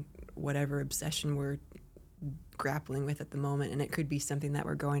on whatever obsession we're grappling with at the moment, and it could be something that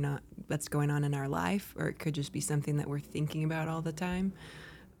that's going on in our life, or it could just be something that we're thinking about all the time.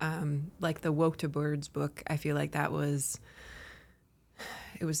 Like the Woke to Birds book, I feel like it was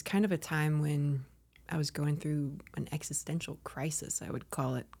kind of a time when I was going through an existential crisis, I would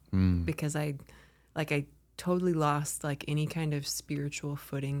call it, because I totally lost like any kind of spiritual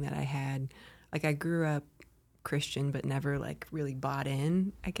footing that I had. Like, I grew up Christian but never like really bought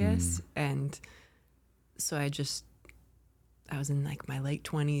in, I guess. And so I was in like my late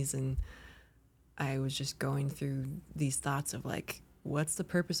 20s, and I was just going through these thoughts of like, what's the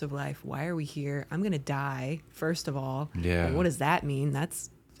purpose of life? Why are we here? I'm going to die, first of all. Yeah. Like, what does that mean? That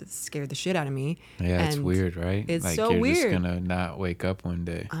scared the shit out of me. Yeah, it's And weird, right? It's like, so you're weird. just going to not wake up one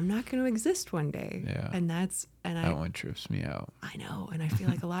day. I'm not going to exist one day. Yeah. That one trips me out. I know. And I feel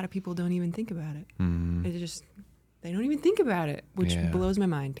like a lot of people don't even think about it. Mm-hmm. They don't even think about it, which blows my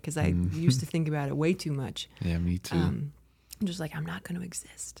mind, because I used to think about it way too much. Yeah, me too. I'm just like, I'm not going to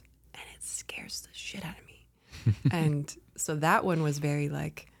exist. And it scares the shit out of me. And so that one was very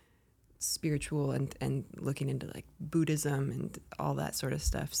like spiritual and looking into like Buddhism and all that sort of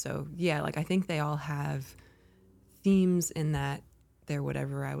stuff. So yeah, like I think they all have themes in that they're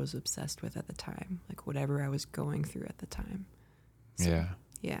whatever I was obsessed with at the time, like whatever I was going through at the time. So, yeah.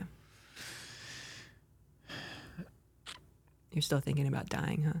 Yeah. You're still thinking about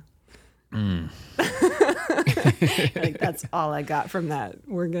dying, huh? Like, that's all I got from that.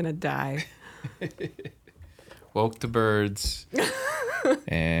 We're gonna die. Woke to birds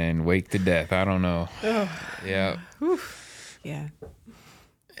and wake to death. I don't know. Yeah. Yeah.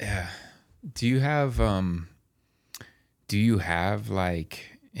 Yeah. Do you have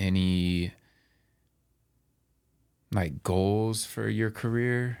like any like goals for your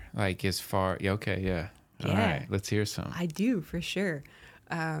career? Like, as far, okay, yeah. All right, let's hear some. I do, for sure.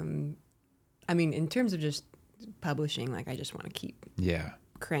 I mean, in terms of just publishing, like, I just want to keep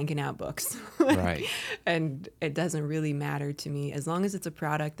cranking out books. Right. And it doesn't really matter to me, as long as it's a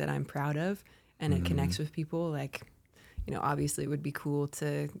product that I'm proud of and it connects with people. Like, you know, obviously it would be cool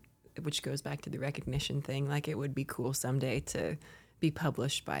which goes back to the recognition thing, like it would be cool someday to be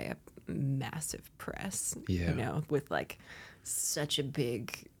published by a massive press, you know, with like such a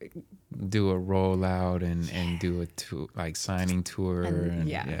big, do a rollout and do a signing tour. And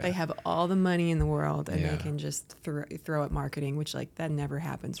they have all the money in the world, and they can just throw at marketing, which like that never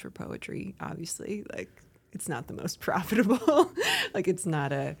happens for poetry, obviously. Like, it's not the most profitable. Like, it's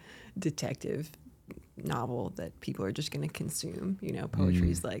not a detective novel that people are just going to consume, you know.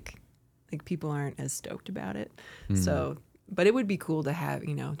 Poetry's like people aren't as stoked about it. So, but it would be cool to have,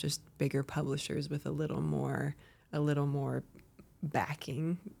 you know, just bigger publishers with a little more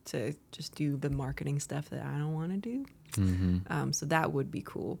backing to just do the marketing stuff that I don't want to do. So that would be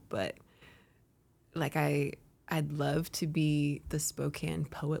cool. But like, I'd love to be the Spokane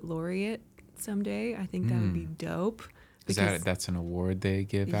Poet Laureate someday. I think that would be dope. Is that's an award they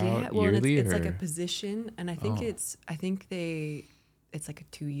give out well, yearly? It's like a position, and I think it's like a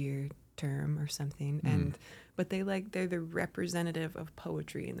 2-year term or something, but they're the representative of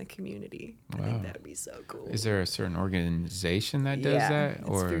poetry in the community. Wow. I think that would be so cool. Is there a certain organization that does that?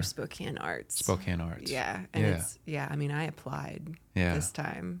 It's through Spokane Arts. Spokane Arts. Yeah. And I mean, I applied this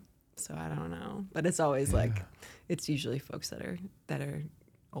time, so I don't know. But it's always like, it's usually folks that are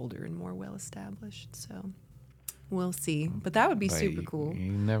older and more well established. So we'll see. But that would be super cool.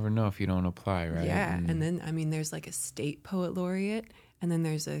 You never know if you don't apply, right? Yeah. And then, I mean, there's like a state poet laureate, and then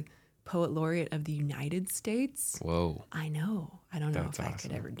there's a poet laureate of the United States. Whoa. I know. I don't know if awesome. I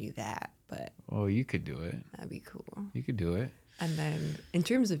could ever do that, but well, you could do it. That'd be cool. You could do it. And then in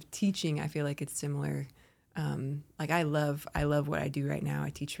terms of teaching, I feel like it's similar. Like, I love what I do right now.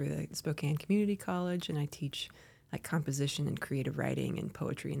 I teach for the Spokane Community College, and I teach like composition and creative writing and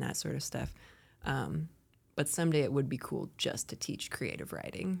poetry and that sort of stuff. But someday it would be cool just to teach creative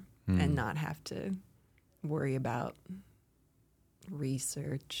writing and not have to worry about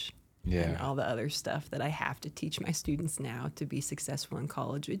research and all the other stuff that I have to teach my students now to be successful in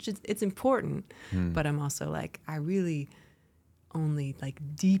college, which it's important. But I'm also like, I really only like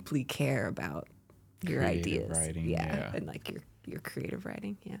deeply care about your creative ideas. Writing, And like your creative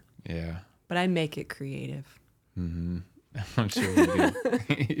writing. Yeah. But I make it creative. I'm sure you do.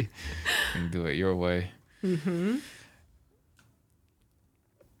 You can do it your way.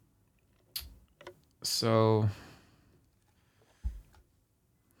 So,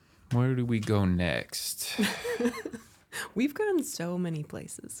 where do we go next? We've gone so many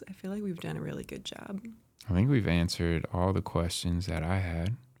places. I feel like we've done a really good job. I think we've answered all the questions that I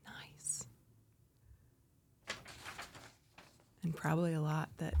had. Nice. And probably a lot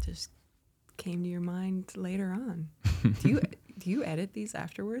that just came to your mind later on. Do you edit these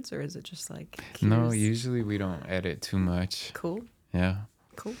afterwards, or is it just like No, cues? usually we don't edit too much. Cool. Yeah.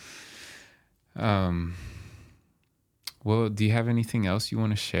 Cool. Well, do you have anything else you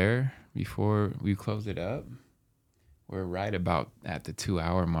want to share before we close it up? We're right about at the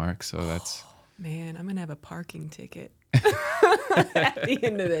 2-hour mark, so that's... Man, I'm going to have a parking ticket at the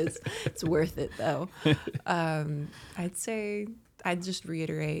end of this. It's worth it, though. I'd just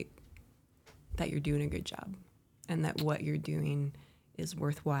reiterate that you're doing a good job and that what you're doing is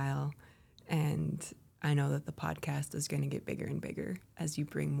worthwhile. And I know that the podcast is going to get bigger and bigger as you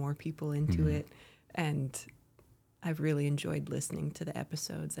bring more people into it. And I've really enjoyed listening to the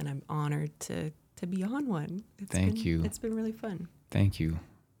episodes, and I'm honored to be on one. Thank you. It's been really fun. Thank you.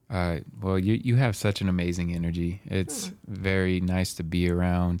 Well, you have such an amazing energy. It's very nice to be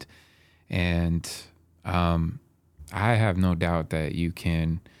around. And I have no doubt that you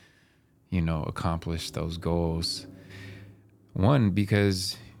can, accomplish those goals. One,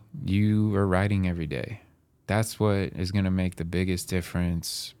 because you are writing every day. That's what is going to make the biggest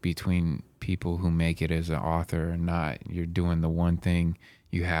difference between people who make it as an author or not. You're doing the one thing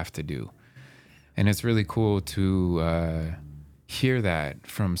you have to do. And it's really cool to hear that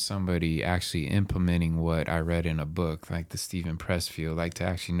from somebody actually implementing what I read in a book, like the Stephen Pressfield, like to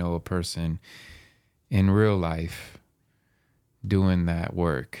actually know a person in real life doing that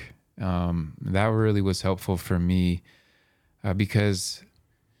work. That really was helpful for me because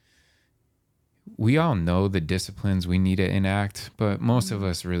we all know the disciplines we need to enact, but most of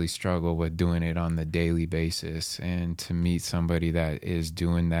us really struggle with doing it on the daily basis. And to meet somebody that is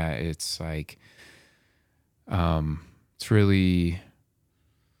doing that, it's like, it's really,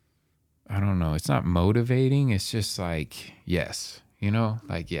 I don't know, it's not motivating. It's just like, yes,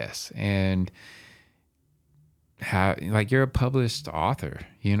 yes. And you're a published author,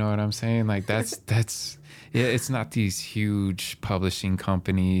 you know what I'm saying? Like that's, yeah, it's not these huge publishing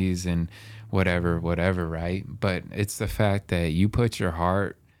companies and whatever, right? But it's the fact that you put your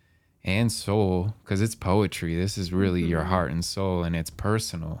heart and soul, because it's poetry. This is really your heart and soul, and it's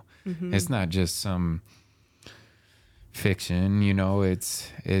personal. It's not just some fiction,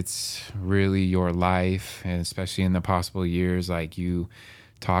 it's really your life, and especially in the possible years, like you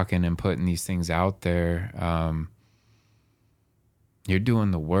talking and putting these things out there. You're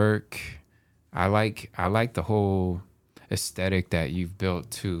doing the work. I like the whole aesthetic that you've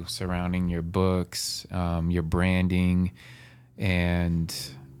built too, surrounding your books, your branding, and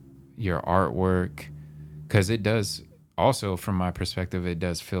your artwork, because it does also, from my perspective, it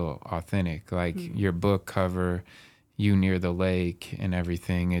does feel authentic. Like your book cover, you near the lake and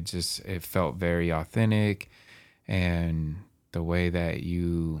everything, it felt very authentic. And the way that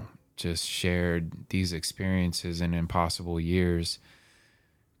you just shared these experiences in impossible years,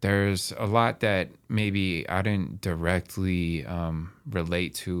 there's a lot that maybe I didn't directly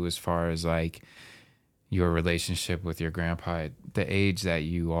relate to, as far as like your relationship with your grandpa at the age that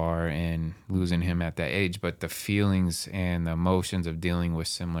you are and losing him at that age. But the feelings and the emotions of dealing with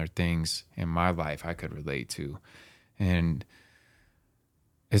similar things in my life, I could relate to. And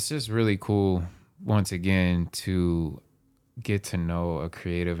it's just really cool, once again, to get to know a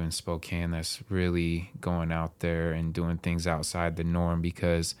creative in Spokane that's really going out there and doing things outside the norm,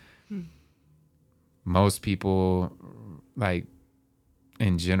 because most people, like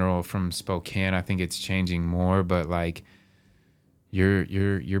in general from Spokane, I think it's changing more, but like you're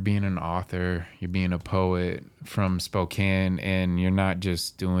being an author, you're being a poet from Spokane, and you're not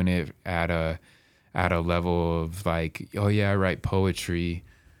just doing it at a level of like, oh yeah, I write poetry.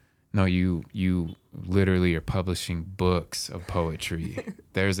 No, you literally are publishing books of poetry.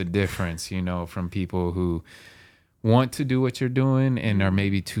 There's a difference, from people who want to do what you're doing and are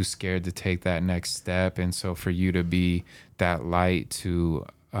maybe too scared to take that next step. And so for you to be that light to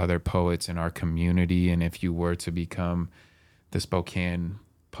other poets in our community, and if you were to become the Spokane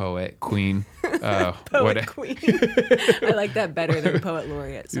poet queen, Poet queen. I like that better than poet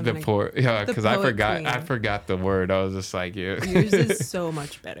laureate. So because I queen. forgot the word. I was just like, yeah. Yours is so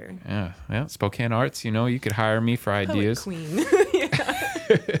much better. Yeah. Spokane Arts, you could hire me for ideas. Poet queen.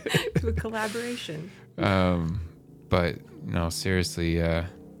 Yeah. Do a collaboration. But no, seriously,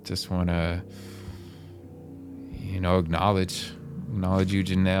 just want to, acknowledge you,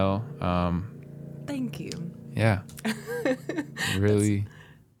 Janelle. Thank you. Yeah. Really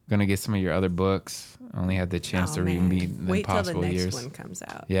gonna get some of your other books. I only had the chance to read me in Wait possible till the next years. one comes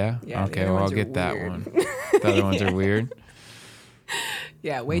out. Yeah? Okay, well, I'll get that one. The other ones are weird?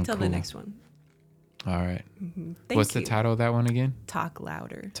 Yeah, wait till cool. the next one. All right. Thank What's you. the title of that one again? Talk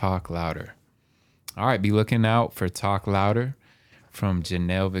Louder. Talk Louder. All right. Be looking out for Talk Louder from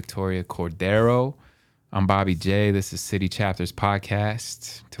Janelle Victoria Cordero. I'm Bobby J. This is City Chapters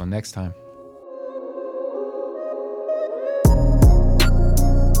Podcast. Till next time.